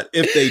know what?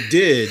 If they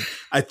did,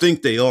 I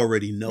think they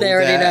already know. They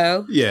already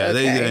know. Yeah,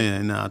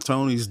 okay.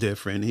 Tony's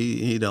different.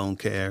 He don't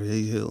care.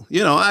 He'll.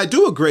 I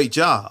do a great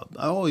job.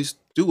 I always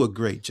do a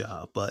great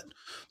job, but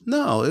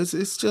no,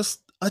 it's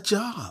just a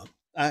job.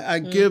 I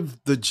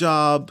give the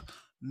job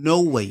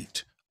no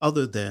weight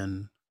other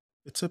than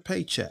it's a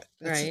paycheck.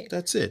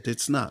 That's it.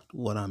 It's not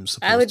what I'm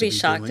supposed to be doing. I would be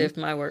shocked if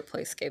my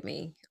workplace gave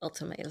me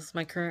ultimatums,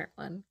 my current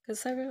one,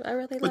 because I really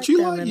like them. But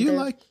you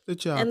like the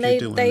job and you're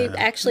doing they now.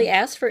 actually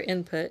ask for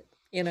input,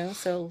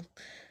 so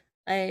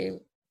I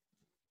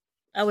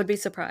would be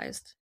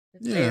surprised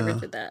if they ever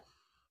did that.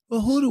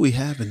 Well, who do we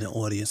have in the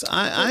audience?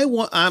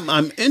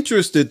 I'm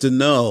interested to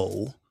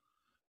know,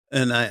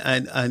 and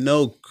I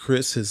know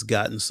Chris has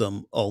gotten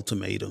some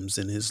ultimatums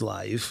in his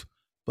life,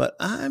 but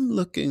I'm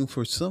looking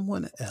for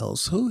someone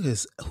else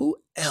who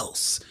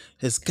else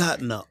has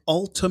gotten an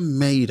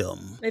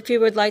ultimatum. If you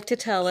would like to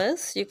tell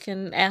us, you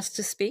can ask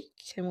to speak,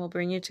 and we'll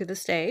bring you to the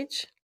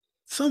stage.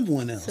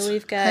 Someone else. So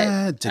we've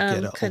got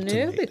Canoe.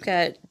 Ultimatum. We've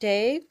got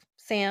Dave,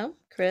 Sam,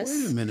 Chris.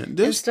 Wait a minute.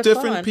 There's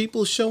different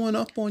people showing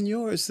up on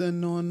yours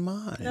than on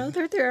mine. No,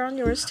 they're there on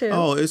yours too.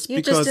 Oh, it's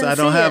because I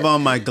don't have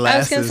on my glasses. I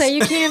was going to say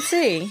you can't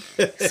see,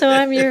 so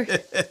I'm your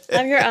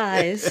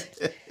eyes.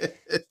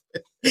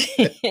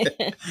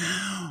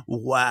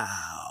 Wow.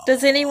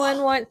 Does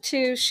anyone want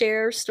to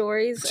share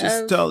stories?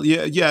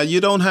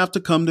 You don't have to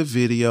come to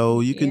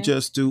video. You can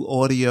just do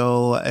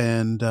audio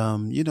and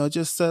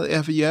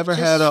if you ever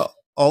had an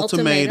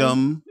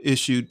ultimatum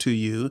issued to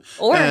you,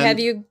 or have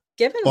you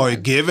given one?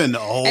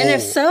 And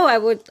if so, I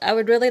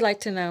would really like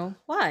to know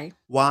why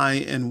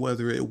and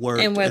whether it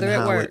worked and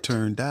how it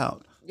turned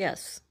out.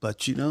 Yes.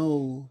 But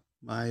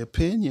my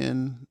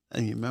opinion,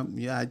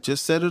 I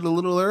just said it a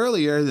little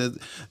earlier,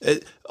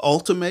 that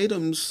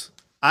ultimatums,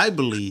 I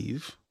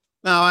believe,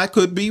 now I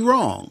could be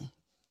wrong,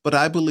 but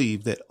I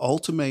believe that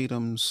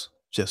ultimatums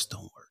just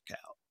don't work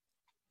out.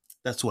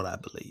 That's what I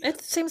believe.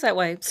 It seems that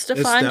way.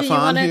 Stefan, do you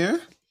want to? Here?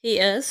 He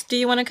is. Do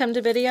you want to come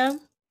to video?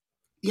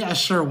 Yeah,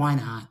 sure. Why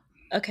not?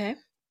 Okay.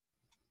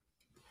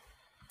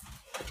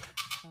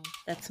 Oh,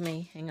 that's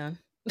me. Hang on.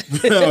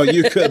 Oh,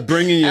 you could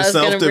bringing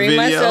yourself to video?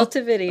 Myself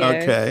to video.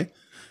 Okay.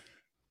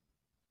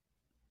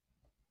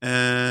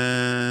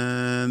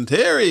 And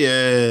here he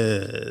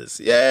is.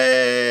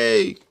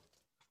 Yay!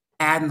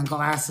 Adding the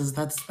glasses,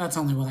 that's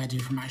only what I do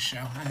for my show.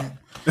 I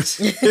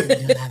do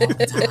that all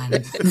the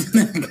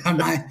time. Got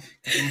my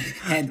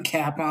head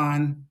cap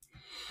on.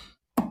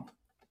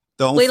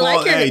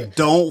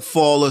 Don't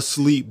fall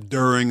asleep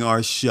during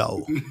our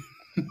show.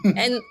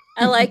 And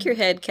I like your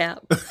head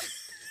cap.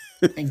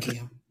 Thank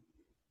you.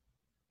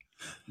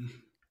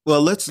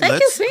 Well, that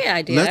gives me an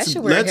idea. I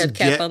should wear a head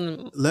cap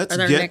on. Let's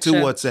get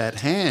to what's at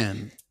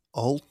hand.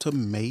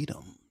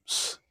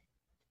 Ultimatums.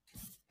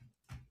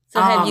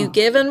 So have you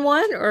given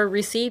one or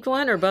received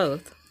one or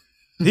both?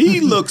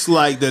 He looks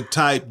like the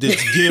type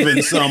that's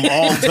given some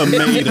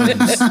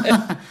ultimatums.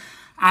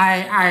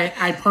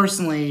 I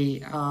personally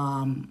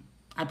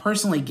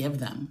give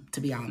them, to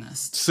be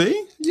honest.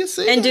 See? You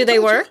see? And do they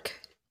work?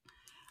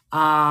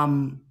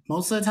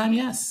 Most of the time,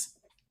 yes.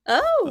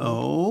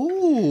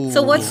 Oh.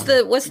 So what's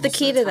the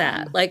key to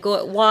that? Like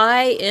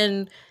why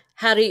and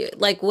how do you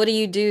what do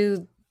you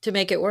do to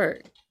make it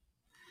work?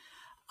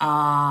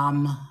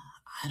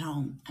 I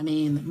I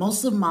mean,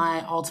 most of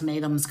my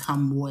ultimatums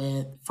come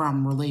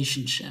from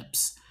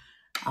relationships.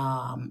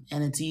 And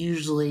it's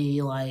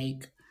usually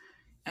like,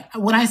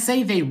 when I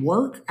say they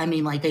work, I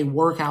mean like they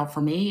work out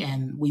for me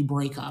and we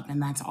break up,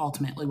 and that's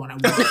ultimately what I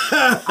want.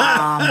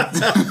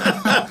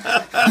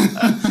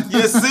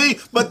 You see,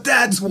 but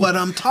that's what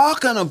I'm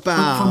talking For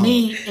about.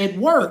 me, it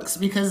works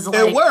because like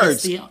It it's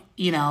works. the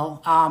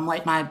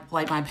like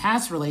my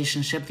past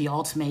relationship, the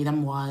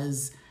ultimatum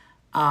was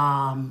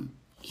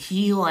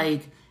he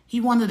like he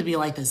wanted to be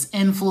like this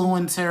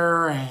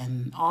influencer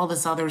and all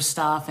this other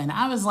stuff, and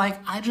I was like,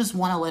 I just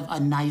want to live a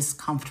nice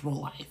comfortable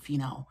life.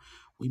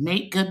 We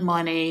make good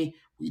money,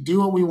 we do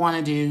what we want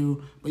to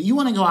do, but you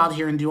want to go out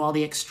here and do all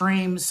the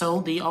extremes. So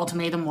the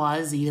ultimatum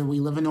was either we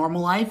live a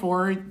normal life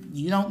or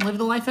you don't live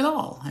the life at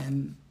all.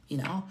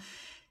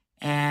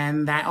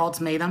 And that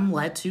ultimatum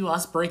led to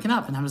us breaking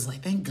up, and I was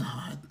like, thank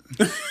God.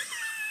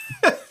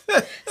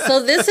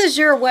 So this is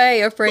your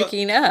way of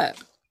breaking up,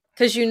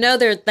 because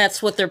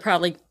that's what they're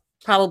probably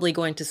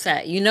going to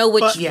say. You know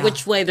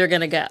which way they're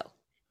going to go.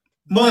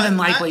 More than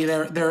likely,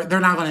 they're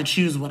not going to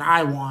choose what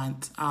I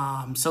want.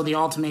 So the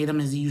ultimatum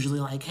is usually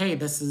like, hey,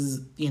 this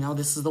is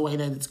the way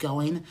that it's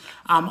going.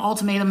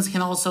 Ultimatums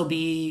can also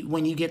be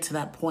when you get to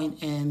that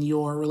point in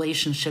your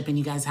relationship and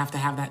you guys have to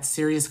have that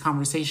serious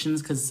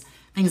conversations because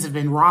things have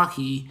been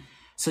rocky.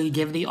 So you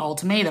give the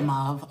ultimatum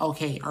of,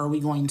 okay, are we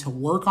going to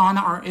work on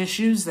our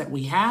issues that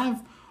we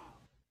have,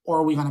 or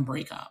are we going to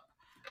break up?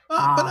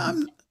 But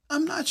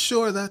I'm not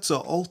sure that's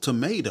an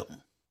ultimatum.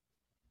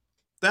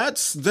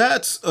 That's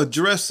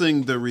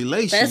addressing the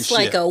relationship. That's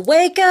like a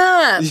wake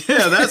up.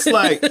 Yeah, that's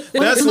like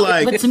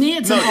But to me,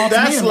 it's an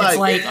ultimatum. It's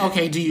like,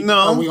 okay,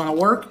 are we going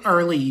to work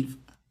or leave?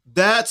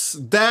 That's.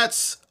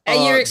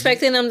 And you're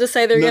expecting them to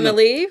say they're going to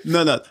leave?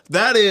 No.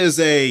 That is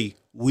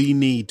we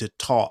need to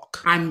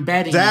talk. I'm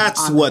betting.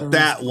 That's what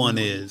that one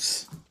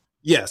is.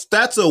 Yes,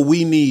 that's a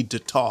we need to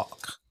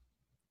talk.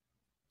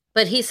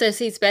 But he says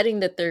he's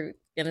betting that they're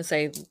going to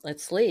say,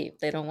 let's leave.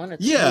 They don't want to.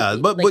 Yeah,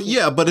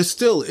 but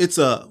it's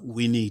a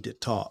we need to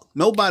talk.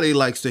 Nobody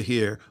likes to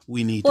hear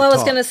we need to talk. Well, I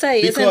was going to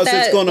say, isn't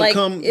that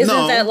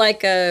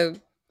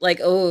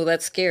oh,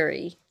 that's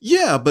scary.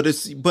 Yeah, but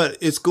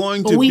it's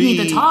going to be. We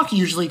need to talk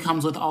usually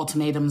comes with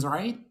ultimatums,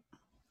 right?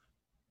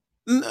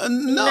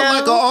 No,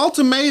 like an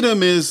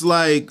ultimatum is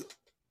like,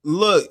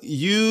 look,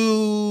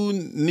 you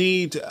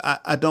need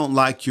I don't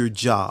like your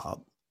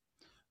job.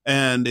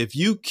 And if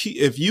you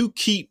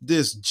keep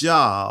this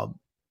job,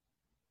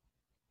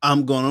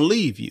 I'm going to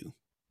leave you.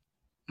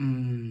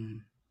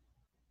 Mm.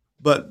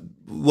 But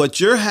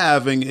what you're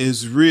having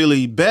is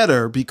really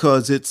better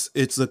because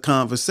it's a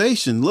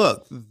conversation.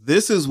 Look,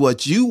 this is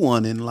what you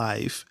want in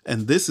life,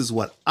 and this is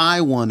what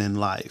I want in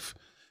life.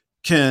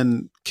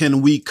 Can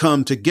we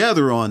come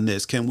together on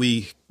this? Can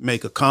we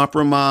make a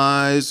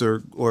compromise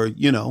or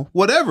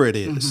whatever it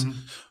is? Mm-hmm.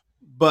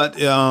 But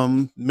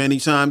many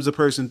times a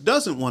person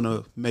doesn't want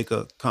to make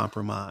a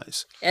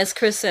compromise. As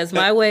Chris says,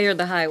 my way or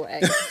the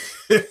highway.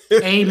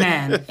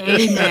 Amen,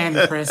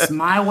 Chris.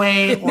 My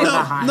way or the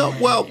highway. No,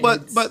 well,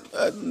 but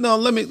no.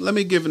 Let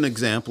me give an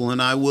example,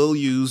 and I will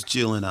use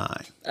Jill and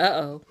I.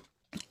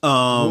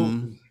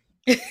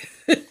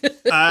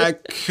 I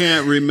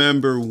can't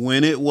remember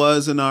when it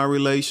was in our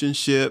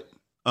relationship,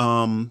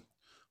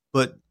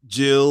 but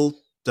Jill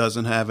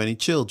doesn't have any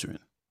children.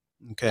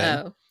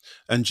 Okay. Oh.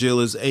 And Jill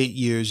is 8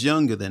 years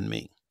younger than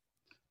me.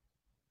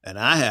 And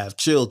I have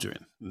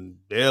children.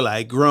 They're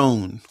like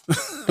grown.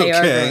 They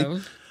are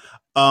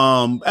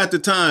grown. At the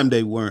time,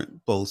 they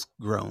weren't both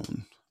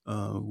grown.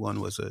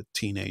 One was a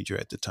teenager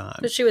at the time.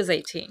 But she was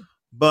 18.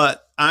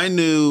 But I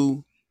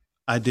knew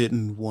I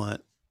didn't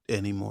want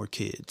any more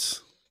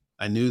kids.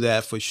 I knew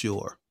that for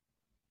sure.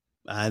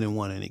 I didn't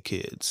want any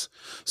kids.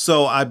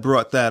 So I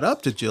brought that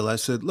up to Jill. I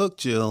said, look,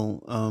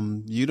 Jill,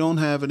 you don't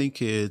have any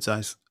kids.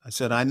 I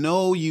said, I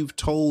know you've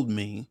told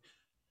me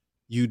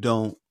you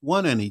don't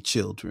want any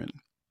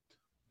children,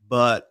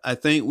 but I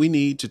think we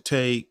need to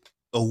take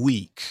a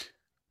week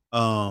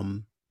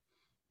and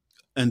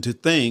to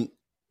think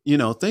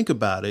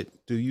about it.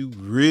 Do you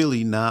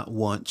really not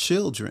want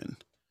children?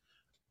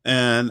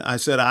 And I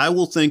said, I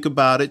will think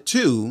about it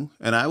too.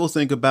 And I will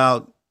think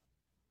about,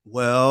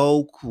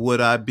 well,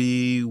 would I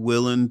be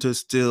willing to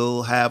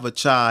still have a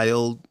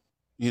child,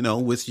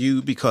 with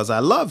you because I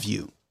love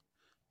you?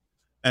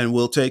 And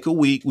we'll take a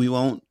week. We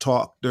won't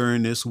talk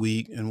during this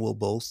week and we'll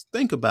both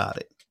think about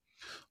it.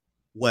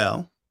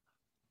 Well,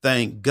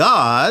 thank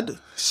God,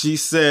 she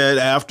said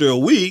after a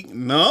week,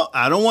 no,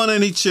 I don't want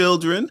any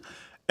children.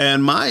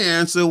 And my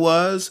answer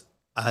was,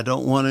 I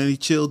don't want any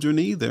children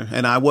either.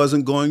 And I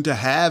wasn't going to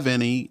have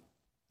any,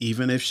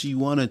 even if she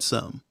wanted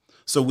some.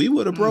 So we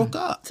would have broke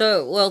up.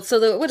 So it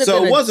would have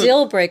been a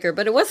deal breaker,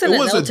 but it wasn't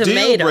an ultimatum. It was a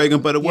deal breaker,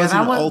 but it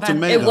wasn't an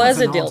ultimatum. It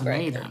was a deal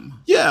breaker.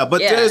 Yeah, but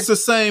there's the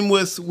same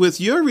with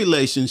your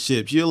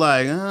relationships. You're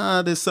like,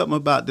 there's something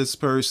about this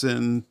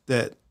person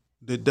that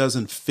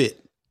doesn't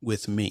fit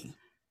with me.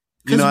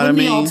 You know what I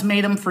mean? The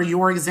ultimatum for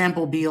your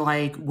example be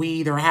like, we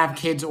either have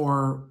kids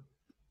or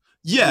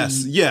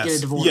Yes, get a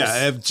yes, divorce.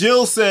 yeah. If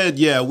Jill said,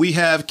 "Yeah, we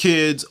have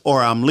kids,"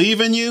 or "I'm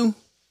leaving you,"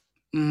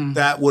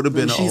 that would have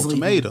Then been an she's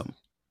leaving. ultimatum.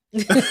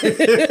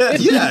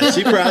 Yeah,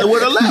 she probably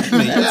would have left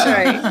me. That's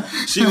Yeah, right.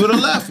 she would have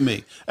left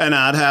me, and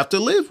I'd have to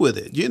live with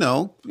it. Yeah,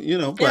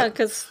 But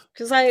because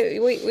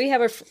we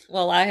have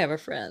I have a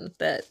friend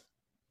that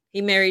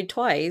he married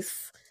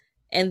twice,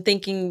 and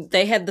thinking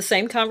they had the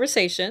same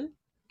conversation,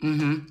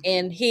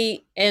 and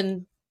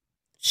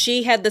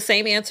she had the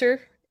same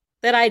answer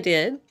that I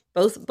did,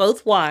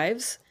 both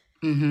wives,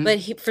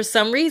 but for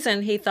some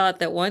reason he thought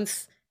that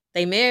once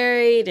they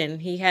married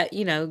and he had,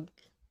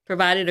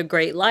 provided a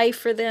great life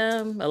for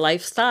them, a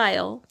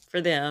lifestyle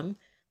for them,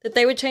 that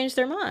they would change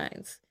their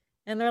minds.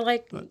 And they're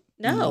like, no.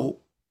 no,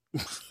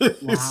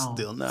 it's Wow.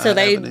 still So not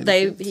having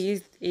any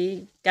kids.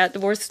 he got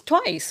divorced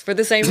twice for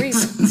the same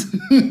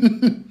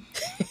reason.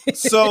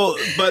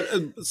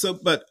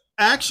 But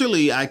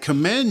actually, I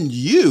commend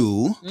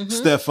you,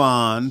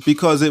 Stefan,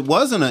 because it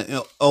wasn't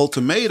an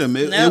ultimatum.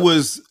 It No.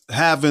 was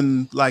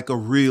having like a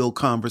real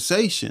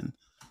conversation.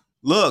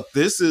 Look,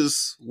 this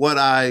is what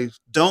I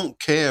don't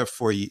care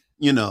for you,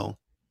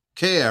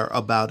 care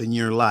about in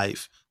your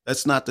life.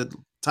 That's not the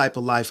type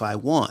of life I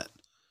want.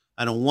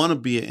 I don't want to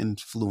be an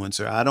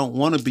influencer. I don't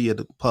want to be a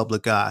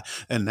public eye.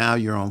 And now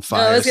you're on No,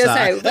 I was gonna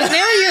say, fireside. but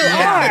now you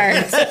are.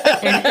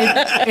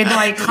 It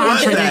like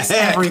contradicts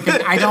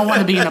everything. I don't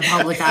want to be in the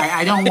public eye.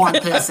 I don't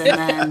want this. And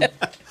then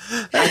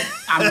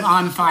I'm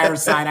on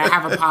Fireside. I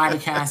have a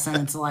podcast, and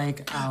it's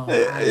like,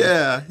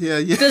 Yeah.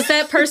 Does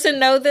that person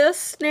know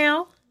this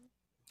now?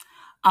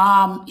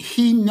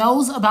 He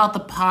knows about the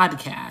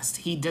podcast.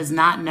 He does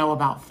not know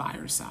about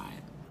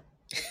Fireside.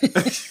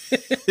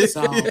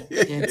 So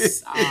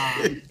it's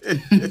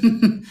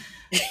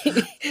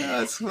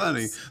That's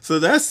funny. So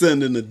that's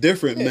sending a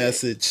different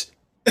message.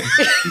 That's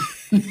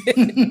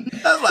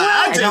like,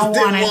 I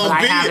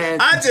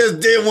just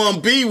didn't want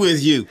to be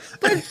with you.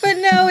 But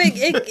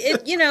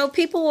no,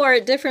 people are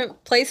at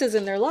different places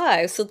in their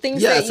lives. So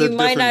things that you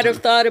might not have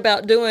thought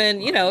about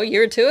doing, a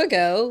year or two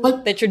ago,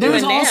 that you're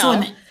doing now. There's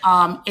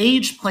also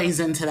age plays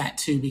into that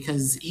too,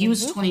 because he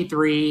was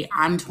 23,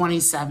 I'm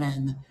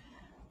 27,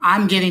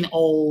 I'm getting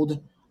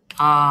old.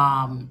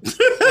 And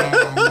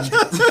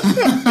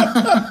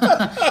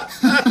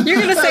You're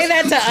gonna say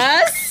that to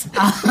us?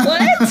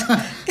 What?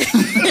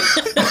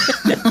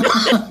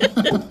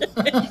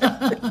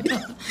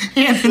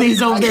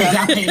 Anthony's over there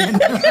dying.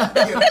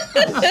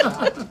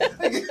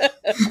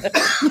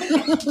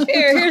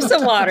 Here's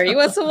some water. You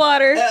want some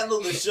water?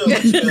 Handle the show,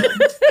 Jill.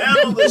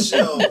 Handle the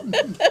show.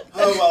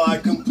 How while I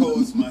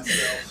compose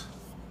myself.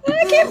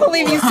 I can't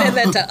believe you said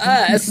that to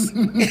us.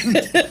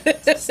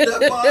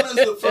 Stefan is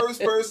the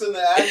first person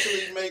to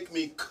actually make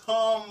me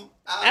come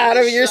out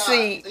of your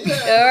seat. Yeah,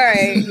 all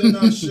right. In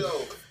our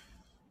show.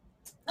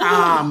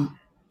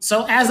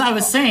 So as I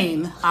was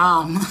saying,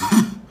 I'm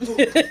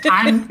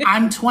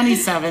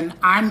 27.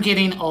 I'm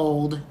getting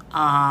old,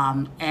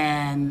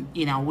 and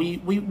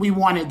we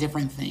wanted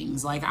different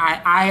things. Like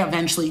I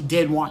eventually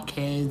did want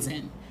kids,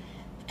 and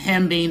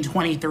him being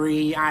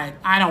 23,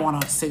 I don't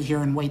want to sit here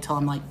and wait till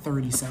I'm like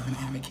 37 and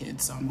have a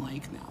kid. So I'm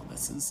like, no,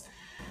 this is.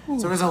 So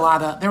there was a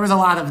lot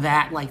of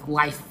that, like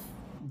life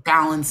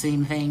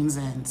balancing things,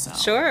 and so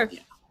sure.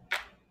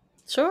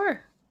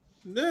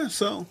 Yeah.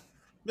 So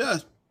yeah.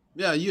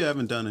 You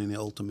haven't done any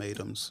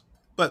ultimatums,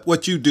 but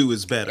what you do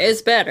is better.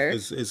 It's better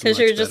because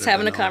you're just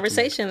having a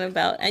conversation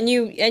about, and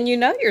you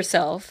know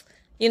yourself.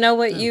 You know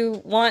what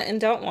you want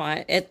and don't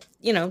want at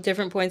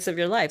different points of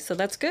your life. So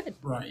that's good.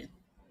 Right.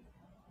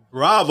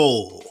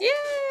 Bravo.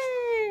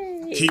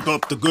 Yay. Keep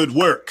up the good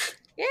work.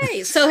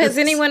 Yay. So has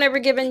anyone ever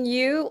given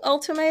you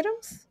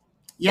ultimatums?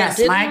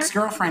 Yes, my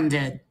ex-girlfriend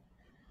did.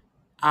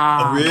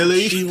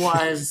 Really? She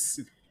was,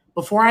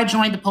 before I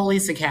joined the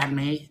police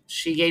academy,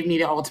 she gave me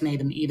the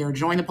ultimatum, either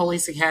join the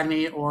police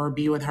academy or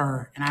be with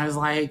her. And I was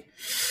like,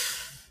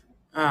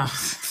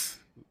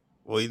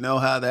 well, you know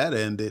how that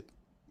ended.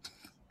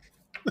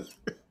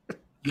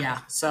 Yeah.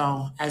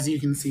 So as you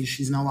can see,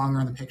 she's no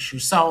longer in the picture.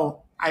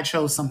 So I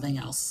chose something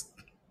else.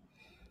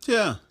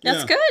 Yeah.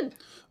 That's good.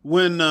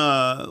 When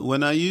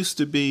I used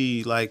to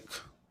be like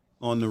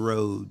on the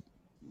road,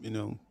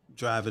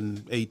 driving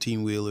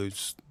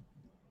 18-wheelers,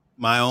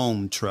 my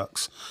own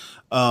trucks,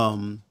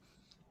 when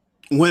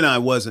I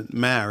wasn't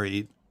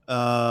married,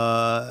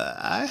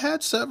 I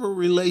had several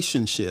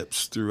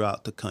relationships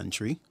throughout the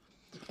country.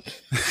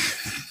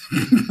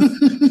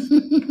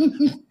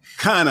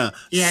 Kind of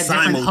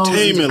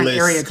simultaneously.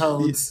 Area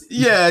codes.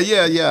 Yeah.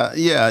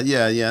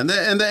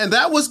 And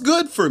that was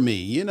good for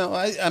me.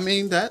 I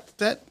mean,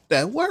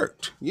 that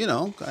worked.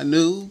 I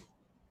knew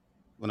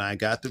when I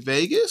got to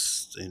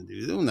Vegas and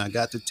when I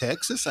got to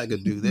Texas, I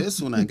could do this.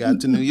 When I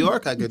got to New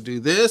York, I could do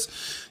this.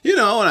 When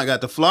I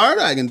got to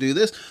Florida, I can do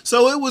this.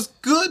 So it was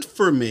good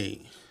for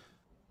me.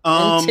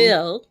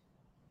 Until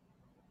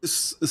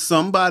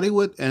somebody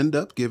would end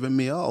up giving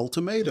me an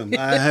ultimatum.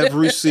 I have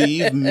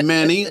received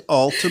many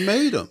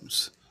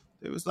ultimatums.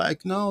 It was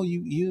like, no,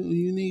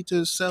 you need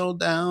to settle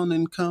down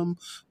and come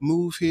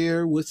move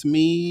here with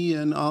me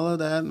and all of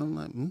that. And I'm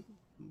like,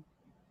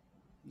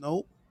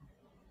 nope.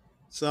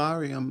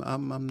 Sorry,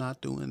 I'm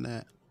not doing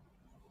that.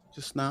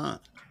 Just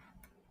not.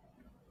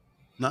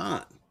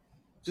 Not.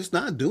 Just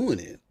not doing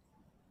it.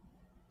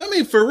 I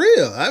mean, for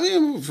real.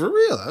 For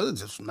real. I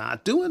was just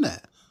not doing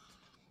that.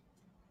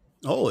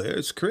 Oh,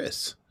 there's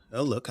Chris.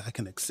 Oh, look, I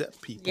can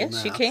accept people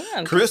Yes, you now.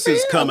 can. Good Chris for is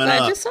you. coming I'm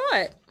glad up. you saw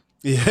it.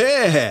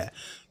 Yeah.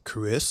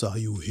 Chris, are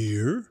you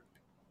here?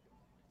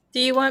 Do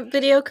you want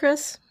video,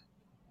 Chris?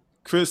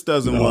 Chris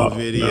doesn't want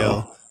video.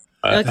 No.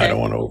 I don't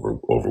want to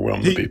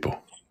overwhelm the people.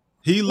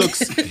 He looks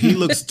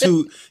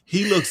too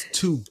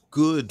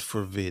good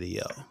for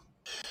video.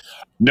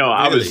 No,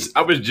 Really?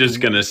 I was just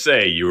gonna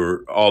say you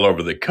were all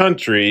over the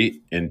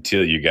country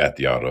until you got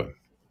the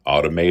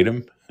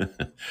ultimatum.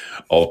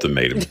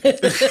 Ultimatum.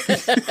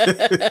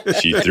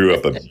 She threw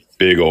up a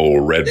big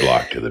old red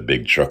block to the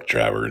big truck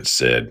driver and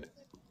said,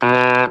 "Pull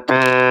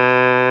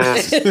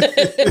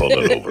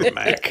it over,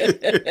 Mac."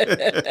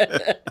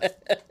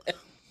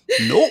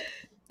 Nope.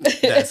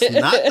 That's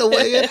not the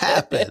way it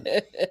happened.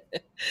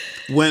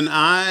 When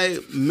I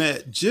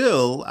met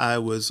Jill, I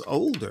was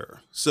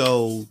older.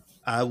 So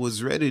I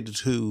was ready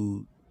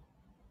to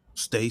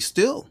stay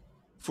still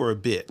for a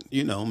bit,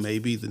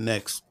 maybe the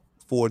next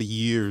 40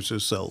 years or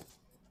so.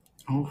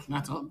 Oh,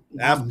 that's all.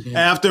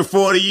 After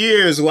 40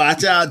 years,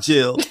 watch out,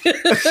 Jill.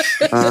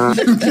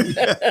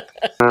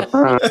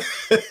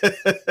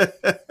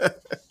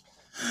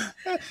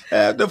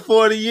 After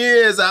 40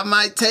 years, I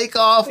might take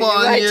off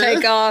on you.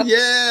 Take off.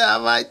 Yeah, I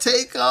might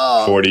take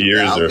off. 40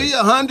 years.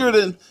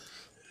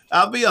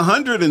 I'll be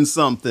 100 and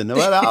something.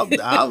 But I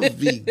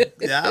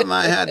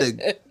might have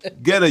to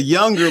get a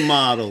younger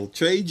model.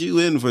 Trade you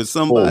in for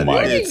somebody. Oh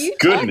my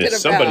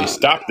goodness! Somebody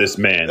stop this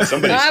man.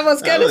 Somebody. I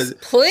was gonna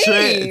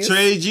please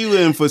trade you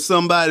in for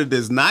somebody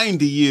that's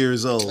 90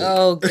 years old.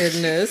 Oh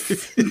goodness!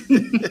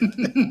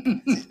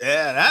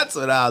 Yeah, that's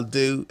what I'll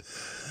do.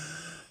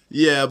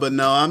 Yeah, but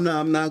no,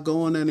 I'm not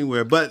going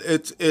anywhere. But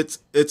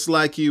it's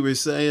like you were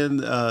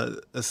saying,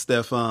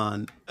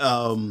 Stefan.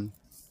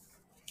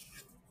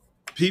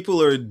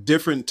 People are at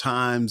different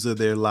times of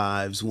their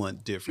lives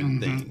want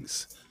different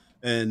things,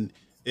 and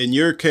in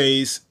your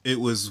case,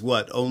 it was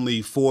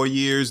only 4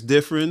 years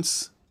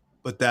difference,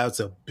 but that's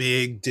a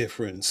big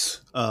difference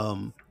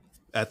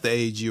at the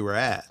age you were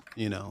at.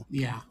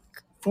 Yeah,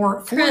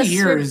 four Chris,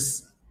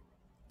 years.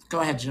 Go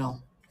ahead,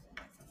 Jill.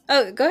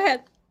 Oh, go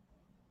ahead.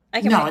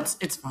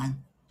 It's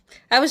fine.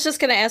 I was just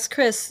going to ask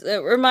Chris.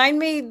 Remind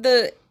me,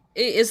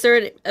 is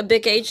there a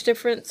big age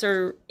difference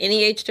or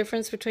any age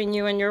difference between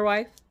you and your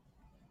wife?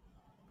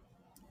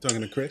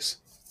 Talking to Chris?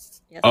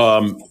 Yes.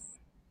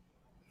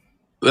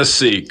 Let's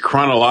see.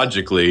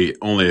 Chronologically,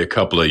 only a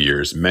couple of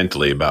years.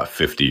 Mentally, about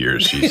 50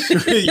 years. She's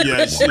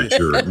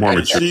more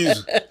mature.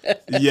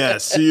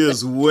 Yes, she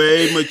is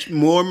way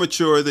more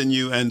mature than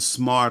you and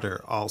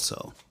smarter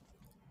also.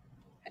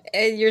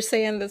 And you're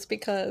saying this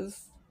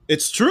because...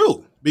 It's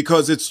true.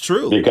 Because it's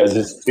true. Because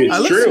it's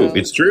true.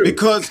 It's true.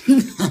 Because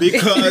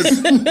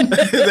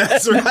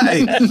that's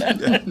right.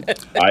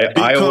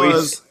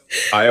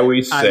 I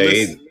always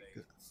say,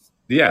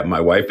 yeah, my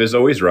wife is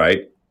always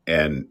right,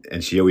 and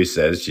she always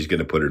says she's going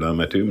to put it on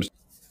my tombstone.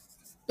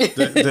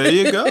 There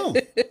you go.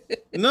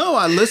 No,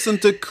 I listen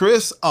to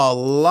Chris a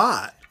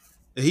lot.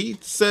 He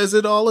says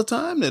it all the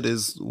time that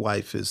his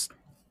wife is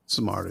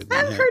smarter than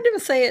him. I've heard him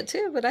say it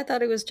too, but I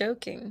thought he was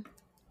joking.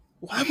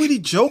 Why would he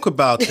joke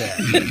about that?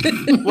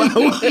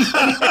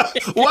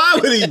 Why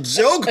would he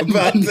joke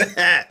about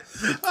that?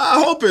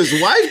 I hope his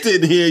wife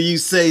didn't hear you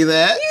say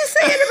that. You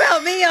say it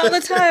about me all the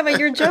time, and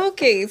you're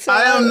joking. So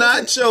I am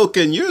not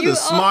joking. You're the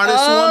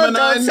smartest woman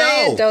I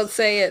know. Don't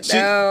say it.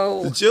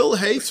 No. Jill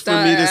hates for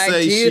me to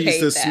say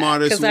she's the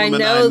smartest woman I know.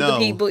 Because I know the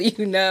people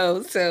you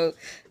know, so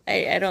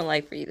I don't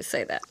like for you to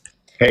say that.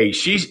 Hey,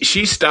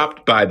 she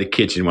stopped by the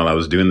kitchen while I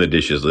was doing the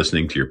dishes,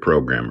 listening to your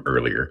program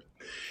earlier.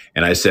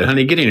 And I said,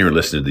 honey, get in here and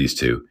listen to these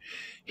two.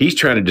 He's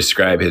trying to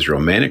describe his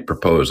romantic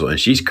proposal, and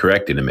she's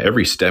correcting him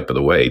every step of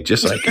the way,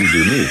 just like you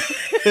do me.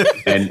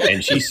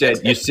 and she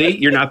said, you see,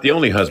 you're not the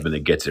only husband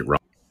that gets it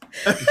wrong.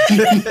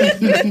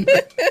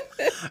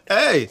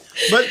 Hey,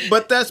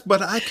 but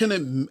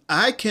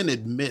I can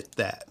admit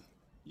that.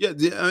 Yeah,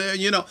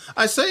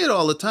 I say it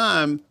all the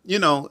time.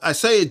 I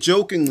say it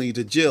jokingly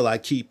to Jill, I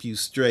keep you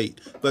straight.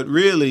 But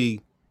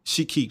really,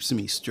 she keeps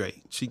me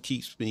straight. She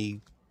keeps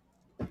me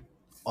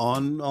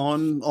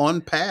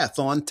on path,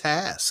 on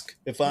task.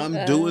 If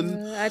I'm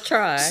doing I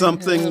try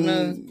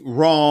something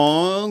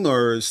wrong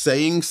or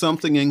saying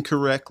something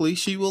incorrectly,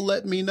 she will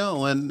let me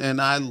know,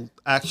 and I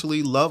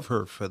actually love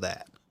her for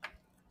that.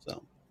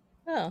 So,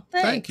 thanks.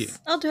 Thank you.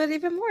 I'll do it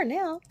even more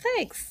now.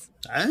 Thanks.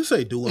 I didn't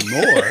say do it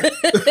more.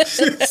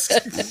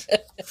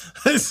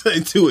 I say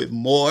do it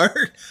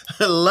more.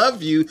 I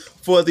love you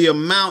for the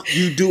amount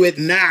you do it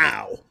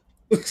now.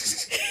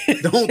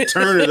 Don't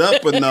turn it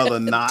up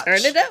another notch.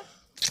 Turn it up.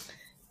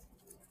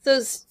 So,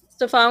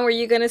 Stefan, were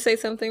you going to say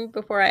something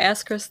before I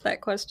asked Chris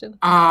that question?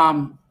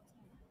 What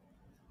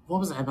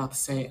was I about to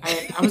say?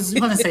 I was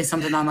going to say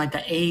something on like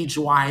the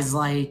age-wise,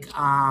 like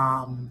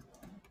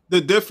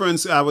the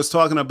difference. I was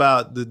talking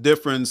about the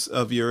difference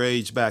of your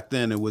age back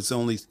then. It was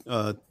only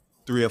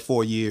 3 3 or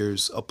 4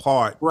 years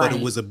apart, but it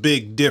Right. was a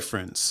big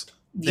difference.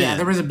 Yeah, then.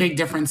 there was a big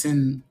difference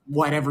in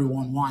what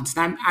everyone wants.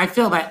 And I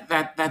feel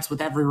that's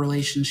with every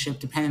relationship,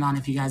 depending on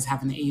if you guys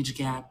have an age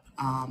gap.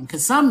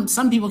 Because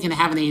some people can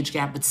have an age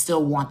gap but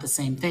still want the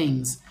same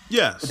things,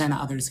 Yes. but then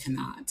others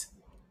cannot.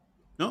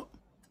 No.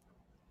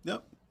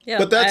 Yep. Yeah,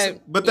 But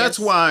that's yes.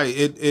 why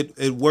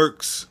it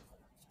works.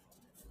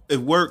 It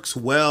works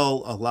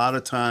well a lot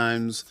of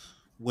times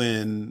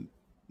when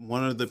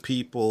one of the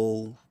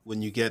people,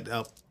 when you get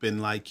up in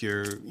like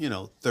your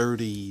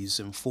 30s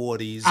and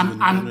 40s.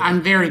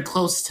 I'm very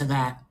close to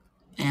that,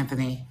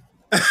 Anthony.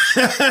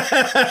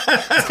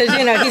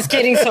 Because he's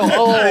getting so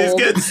old. He's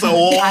getting so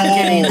old.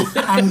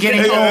 I'm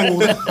getting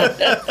old.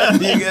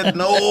 You're getting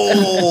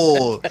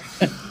old.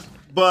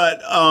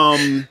 But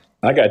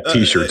I got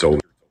T-shirts older.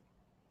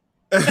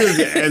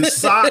 and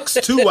socks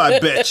too, I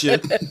bet you.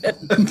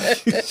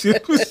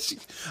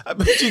 I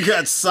bet you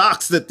got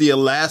socks that the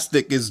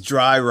elastic is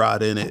dry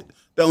rot in it,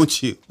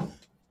 don't you?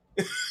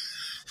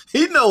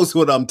 He knows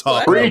what I'm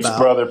talking Preach, about.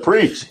 brother,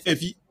 preach.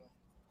 If you,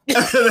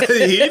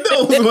 he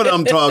knows what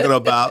I'm talking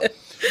about.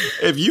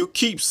 If you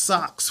keep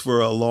socks for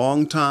a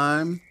long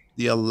time,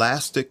 the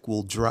elastic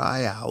will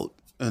dry out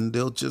and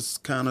they'll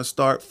just kind of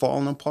start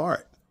falling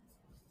apart.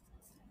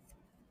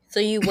 So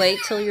you wait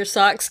till your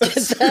socks get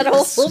that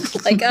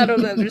old? Like, I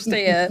don't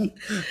understand.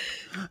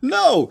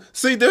 No.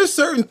 See, there's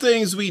certain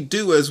things we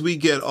do as we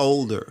get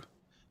older.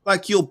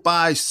 Like you'll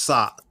buy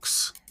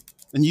socks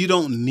and you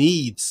don't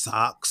need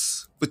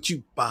socks, but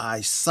you buy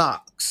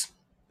socks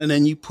and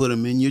then you put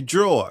them in your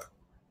drawer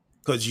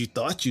because you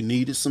thought you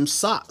needed some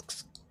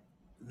socks.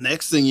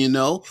 Next thing you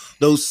know,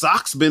 those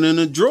socks been in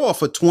a drawer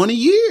for 20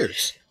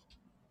 years.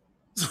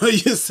 So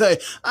you say,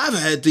 I've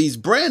had these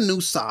brand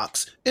new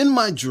socks in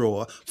my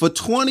drawer for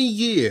 20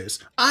 years.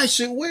 I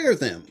should wear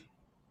them.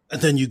 And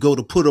then you go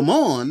to put them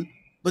on,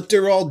 but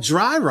they're all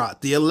dry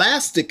rot. The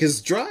elastic is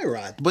dry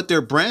rot, but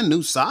they're brand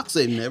new socks.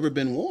 They've never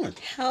been worn.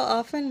 How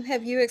often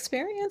have you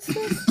experienced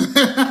this?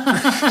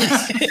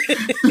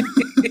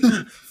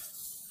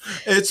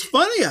 It's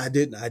funny. I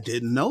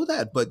didn't know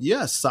that. But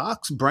yes,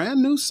 socks,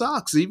 brand new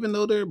socks, even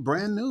though they're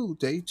brand new,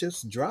 they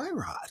just dry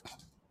rot.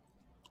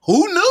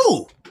 Who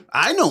knew?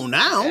 I know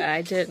now.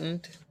 I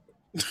didn't.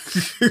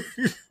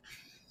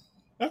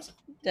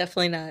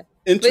 Definitely not.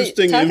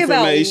 Interesting Talk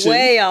information. About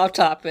way off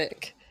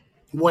topic.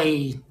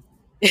 Way.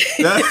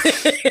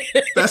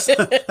 That's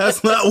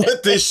not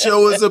what this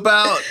show is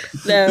about.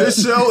 No.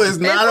 This show is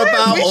not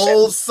about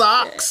old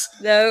socks.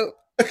 No,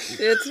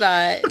 it's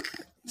not.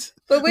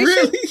 But we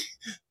Really? should.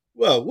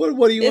 Well,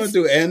 what do you want to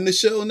do? End the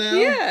show now?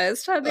 Yeah,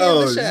 it's time to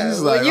end the show.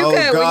 She's like, when you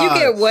God.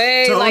 get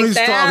way Tony's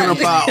like that.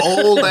 talking about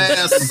old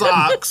ass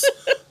socks.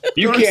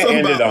 You can't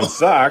end it on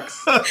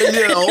socks.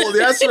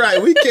 That's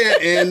right. We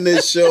can't end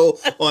this show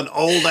on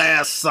old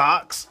ass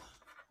socks.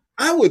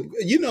 I would,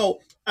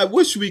 I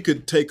wish we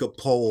could take a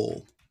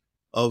poll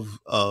of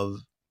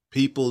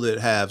people that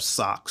have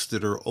socks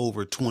that are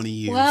over 20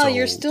 years Wow, old.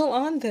 you're still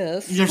on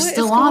this. You're What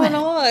still is on going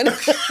on?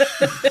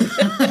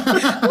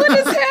 What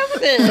is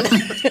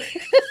happening?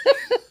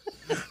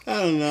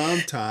 I don't know.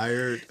 I'm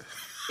tired.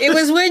 It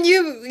was when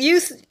you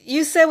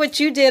said what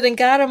you did and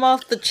got him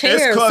off the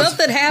chair. 'cause-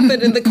 Something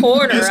happened in the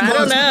corner. I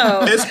don't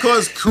know. It's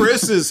because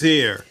Chris is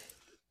here.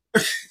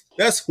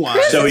 That's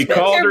why. So he been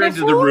called here her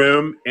into the before?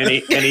 room and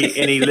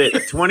he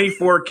lit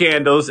 24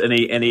 candles and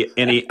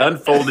he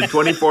unfolded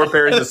 24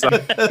 pairs of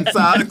socks.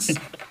 Socks.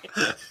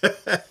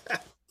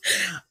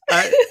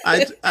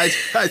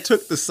 I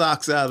took the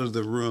socks out of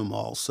the room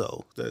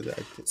also. I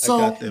So,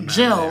 got them out of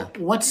Jill, there.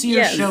 what's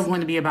your Yes. show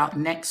going to be about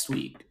next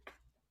week?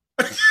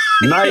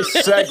 Nice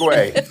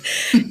segue.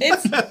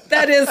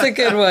 That is a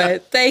good one.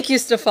 Thank you,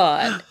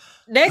 Stefan.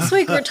 Next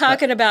week we're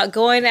talking about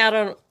going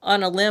out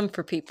on a limb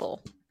for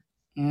people.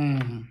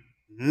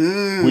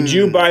 Would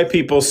you buy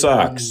people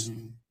socks?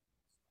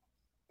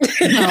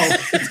 No.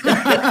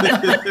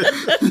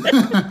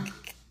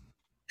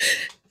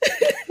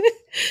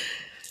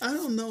 I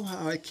don't know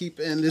how I keep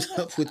ending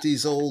up with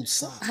these old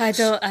socks. I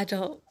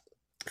don't,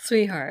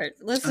 sweetheart.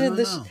 Let's I do don't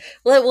this. know.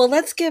 Well,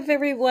 let's give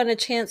everyone a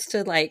chance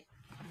to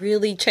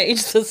really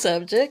change the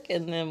subject,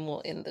 and then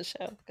we'll end the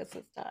show because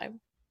it's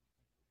time.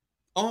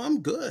 Oh,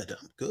 I'm good.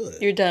 I'm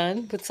good. You're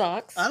done with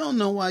socks. I don't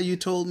know why you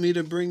told me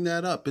to bring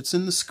that up. It's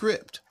in the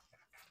script.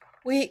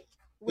 We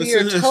It's are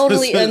in-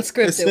 totally it's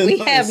unscripted. We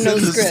have it's no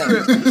in the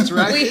script. It's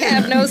right We here.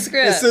 have no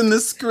script. It's in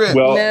the script.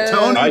 Well, No.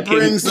 Tony I can-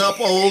 brings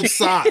up old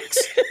socks.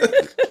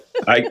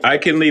 I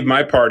can leave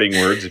my parting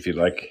words if you'd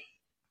like.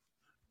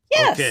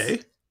 Yes. Okay.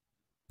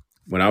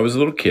 When I was a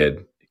little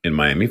kid in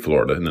Miami,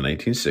 Florida in the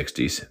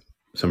 1960s,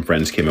 some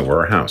friends came over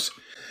our house.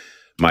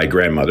 My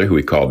grandmother, who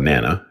we called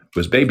Nana,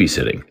 was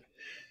babysitting.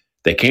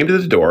 They came to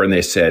the door and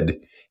they said,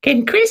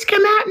 "Can Chris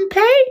come out and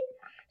play?"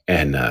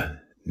 And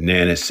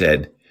Nana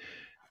said,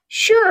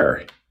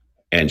 "Sure."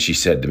 And she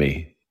said to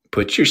me,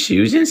 "Put your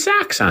shoes and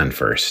socks on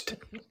first."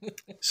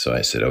 So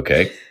I said,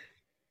 "Okay."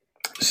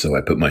 So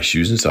I put my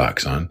shoes and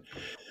socks on.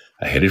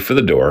 I headed for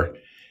the door.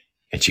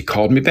 And she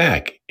called me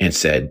back and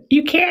said,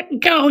 "You can't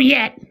go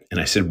yet." And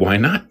I said, "Why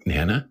not,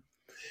 Nana?"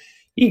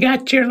 You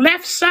got your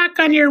left sock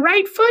on your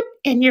right foot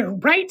and your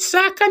right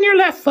sock on your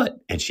left foot.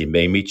 And she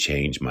made me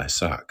change my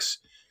socks.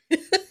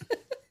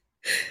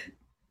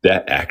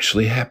 That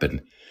actually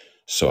happened.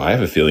 So I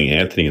have a feeling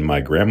Anthony and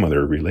my grandmother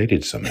are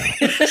related somehow.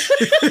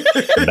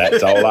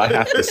 That's all I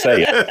have to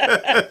say.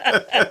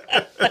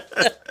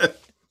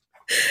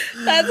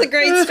 That's a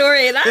great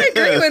story. And I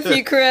agree with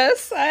you,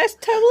 Chris. I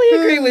totally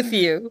agree with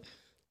you.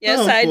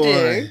 Yes, I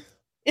do.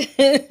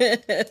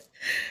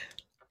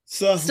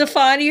 So,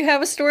 Stefan, you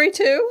have a story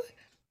too?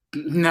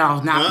 No,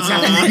 not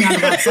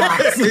about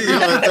socks. You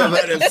want to talk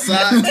about them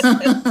socks?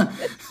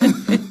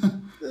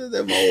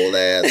 Them old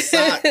ass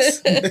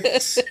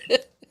socks.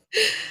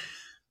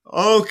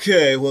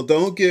 Okay, well,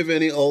 don't give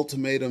any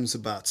ultimatums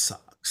about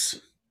socks.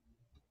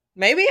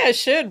 Maybe I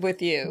should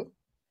with you.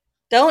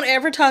 Don't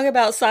ever talk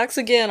about socks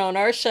again on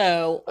our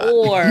show,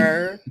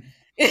 or...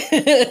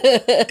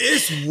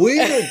 It's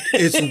weird.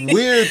 It's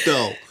weird,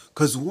 though.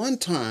 Because one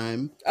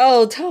time...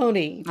 Oh,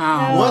 Tony.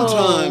 No. One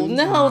time...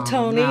 No,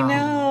 Tony,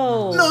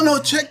 no. No,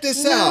 check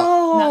this out.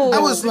 No. I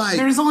was like...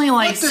 There's only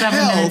like what the 7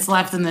 hell? minutes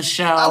left in the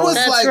show.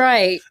 That's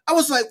right. I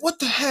was like, what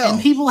the hell?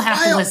 And people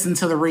have to listen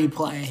to the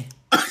replay.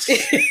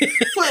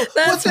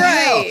 That's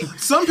right.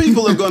 Some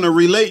people are going to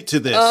relate to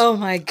this. Oh,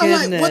 my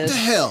goodness. I'm like, what the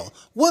hell?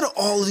 What are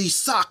all these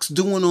socks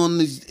doing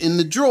in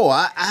the drawer?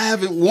 I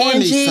haven't worn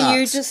Angie, these socks.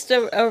 you're just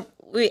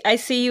I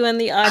see you in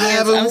the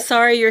audience. I'm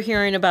sorry you're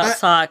hearing about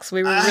socks.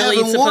 We were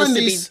really supposed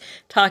to be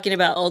talking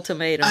about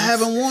ultimatums. I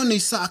haven't worn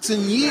these socks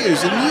in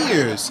years and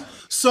years.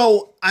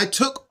 So I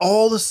took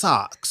all the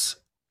socks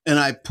and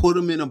I put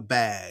them in a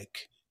bag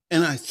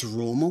and I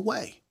threw them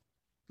away.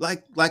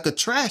 Like a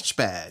trash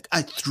bag.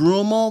 I threw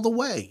them all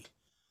away.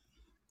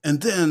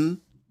 And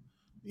then,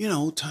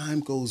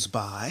 time goes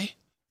by.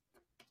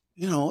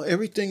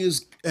 Everything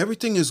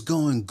is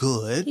going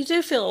good. You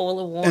do feel a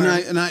little warm.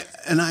 And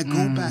I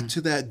go back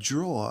to that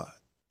drawer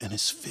and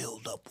it's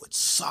filled up with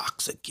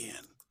socks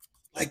again.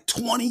 Like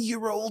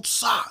 20-year-old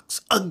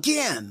socks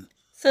again.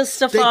 So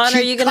Stefan,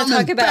 are you going to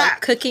talk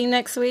about cooking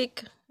next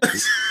week?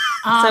 Is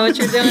that what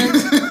you're doing?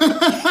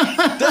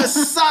 The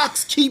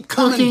socks keep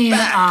coming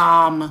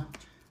back.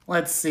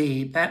 Let's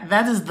see.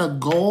 That is the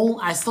goal.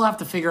 I still have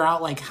to figure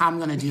out like how I'm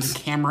going to do the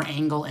camera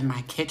angle in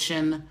my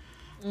kitchen.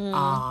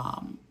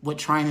 With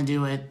trying to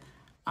do it,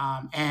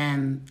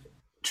 and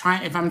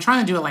if I'm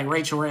trying to do it like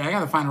Rachel Ray, I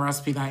gotta find a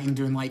recipe that I can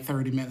do in like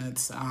 30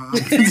 minutes.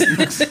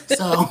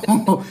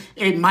 So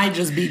it might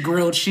just be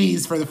grilled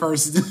cheese for the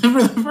first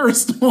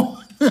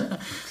one.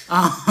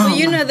 Well,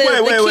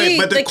 wait.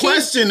 But the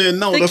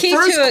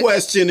first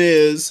question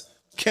is,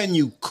 can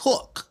you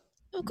cook?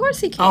 Of course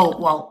he can. Oh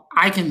well,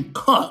 I can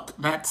cook.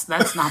 That's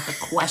not the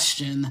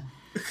question.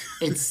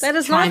 That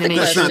is trying not to the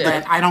make sure question.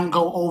 that I don't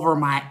go over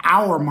my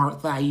hour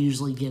mark that I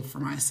usually give for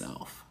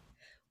myself.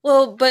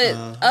 Well,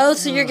 but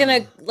so you're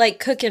gonna like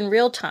cook in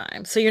real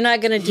time. So you're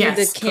not gonna do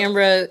the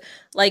camera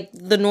like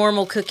the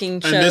normal cooking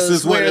shows and this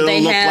is what where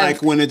they look have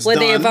like when it's where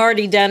done. they have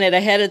already done it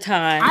ahead of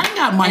time. I ain't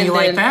got money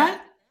like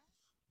that.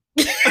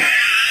 To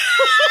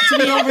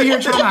be over here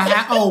trying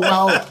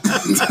to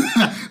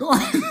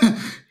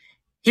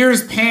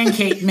here's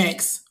pancake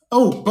mix.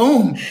 Oh,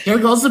 boom! Here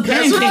goes the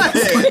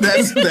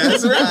pancakes.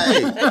 That's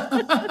right.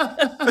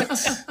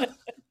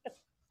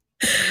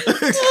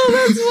 Oh,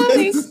 that's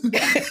funny.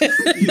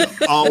 You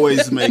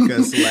always make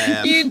us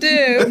laugh. You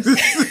do.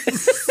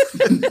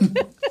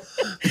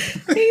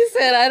 He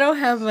said, "I don't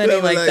have money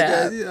like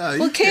that." Yeah,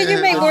 well, can you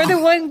make more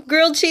than one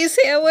grilled cheese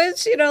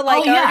sandwich?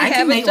 I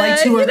can make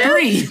like 2 or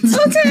 3.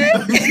 Okay.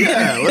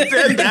 Yeah,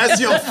 well, that's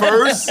your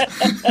first.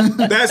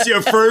 That's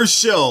your first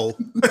show.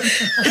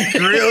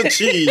 Grilled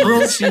cheese.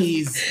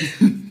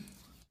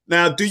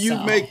 Now, do you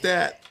make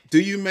that? Do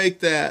you make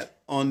that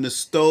on the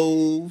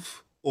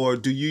stove, or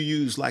do you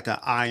use like an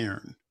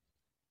iron?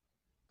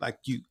 Like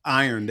you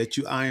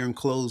iron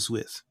clothes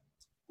with?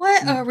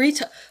 What are we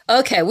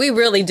Okay, we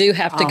really do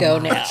have to go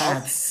now.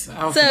 Okay.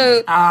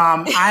 So,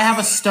 I have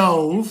a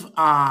stove.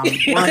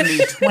 We're in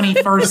the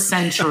 21st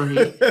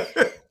century.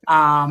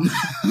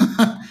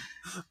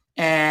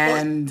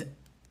 And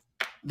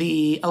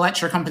the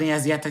electric company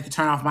has yet to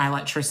turn off my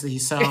electricity.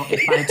 So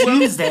if by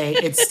Tuesday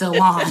it's still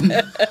on.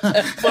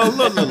 Well,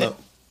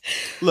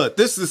 look.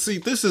 This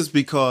is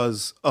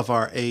because of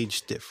our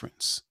age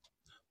difference.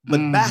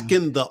 But back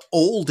in the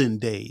olden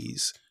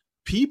days,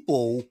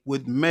 people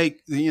would they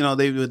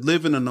would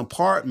live in an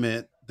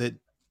apartment that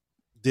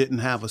didn't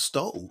have a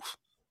stove.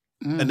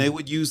 And they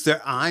would use their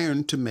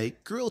iron to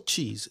make grilled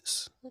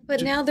cheeses.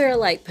 But now there are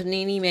like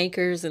panini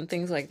makers and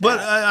things like that. But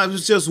I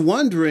was just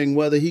wondering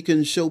whether he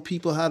can show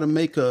people how to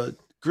make a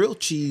grilled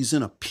cheese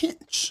in a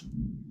pinch.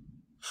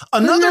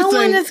 Another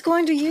one is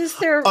going to use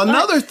their...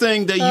 Another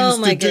thing they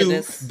used to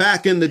do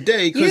back in the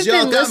day, because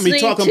y'all got me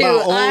talking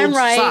about old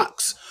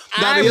socks.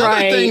 Now, the other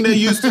thing they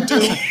used to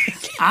do...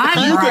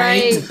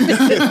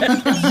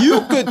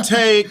 You could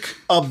take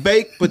a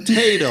baked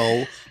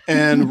potato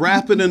and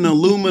wrap it in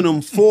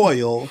aluminum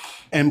foil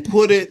and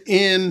put it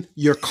in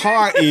your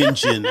car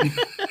engine.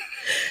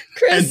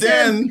 Chris and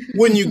then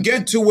when you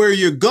get to where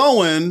you're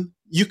going,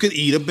 you could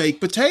eat a baked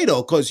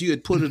potato because you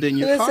had put it in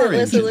your car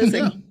engine.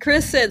 Listen.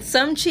 Chris said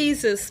some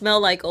cheeses smell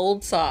like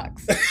old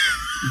socks.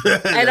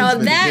 And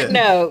on that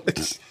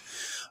note,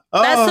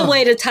 that's the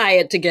way to tie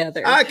it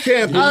together. I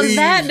can't believe on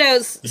that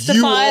note,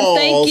 Stefan,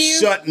 thank you.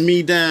 Shutting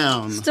me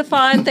down.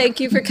 Stefan, thank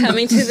you for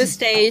coming to the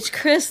stage.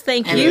 Chris,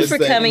 thank you for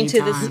coming to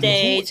the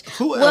stage.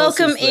 Who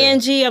Welcome,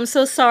 Angie. I'm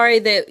so sorry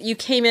that you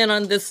came in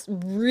on this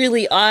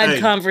really odd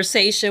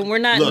conversation. We're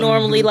not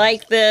normally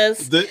like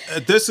this.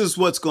 This is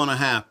what's going to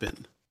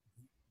happen.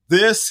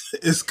 This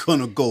is going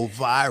to go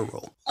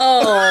viral.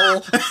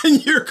 Oh.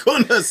 And you're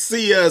going to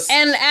see us.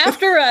 And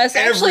after us,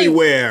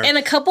 everywhere actually, in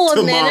a couple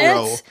of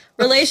minutes,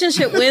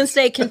 Relationship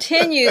Wednesday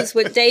continues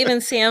with Dave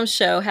and Sam's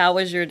show, How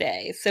Was Your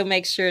Day? So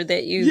make sure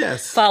that you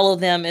follow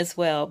them as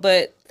well.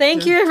 But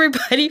thank you,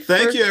 everybody, for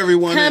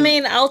everyone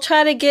coming. I'll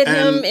try to get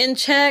him in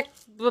check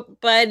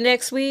by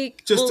next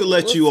week. Just to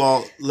let you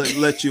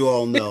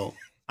all know,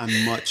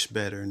 I'm much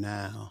better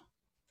now.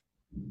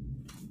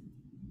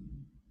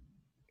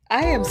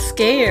 I am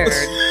scared.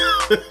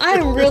 I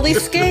am really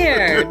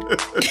scared.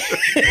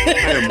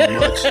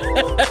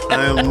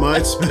 I am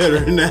much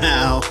better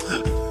now.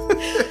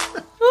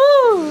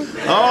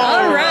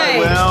 All right.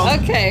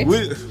 Well, okay.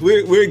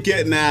 We're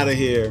getting out of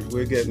here.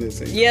 We're getting this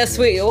in. Yes,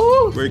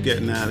 we're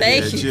getting out of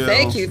here. Jill.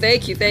 Thank you.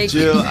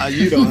 Jill,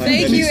 you don't have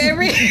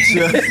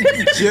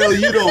Jill,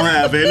 you don't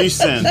have any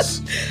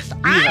sense.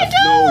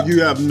 You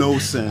have no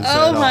sense.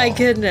 Oh my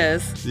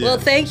goodness. Yeah. Well,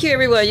 thank you,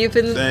 everyone. You've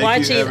been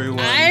watching.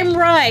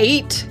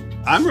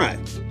 I'm right.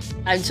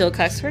 I'm Jill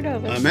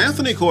Cox-Cordova. I'm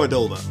Anthony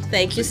Cordova.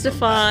 Thank you,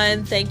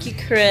 Stefan. Thank you,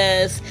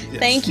 Chris. Yes.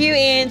 Thank you,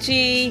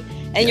 Angie.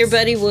 And your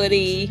buddy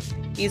Woody.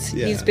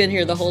 He's been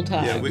here the whole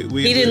time. Yeah,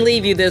 he didn't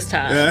leave you this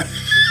time. Yeah.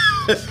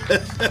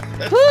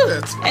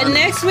 And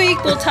next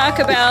week we'll talk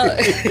about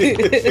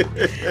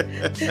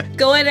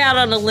going out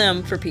on a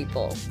limb for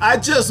people. I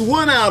just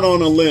went out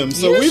on a limb,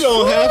 so we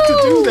don't have to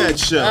do that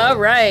show. All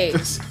right.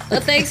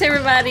 Well, thanks,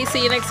 everybody.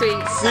 See you next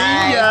week. See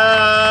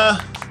ya.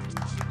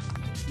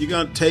 You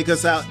gonna take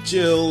us out,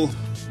 Jill?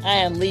 I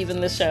am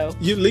leaving the show.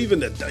 You're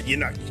leaving it.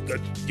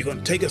 You're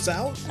gonna take us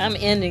out? I'm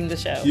ending the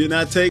show. You're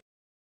not taking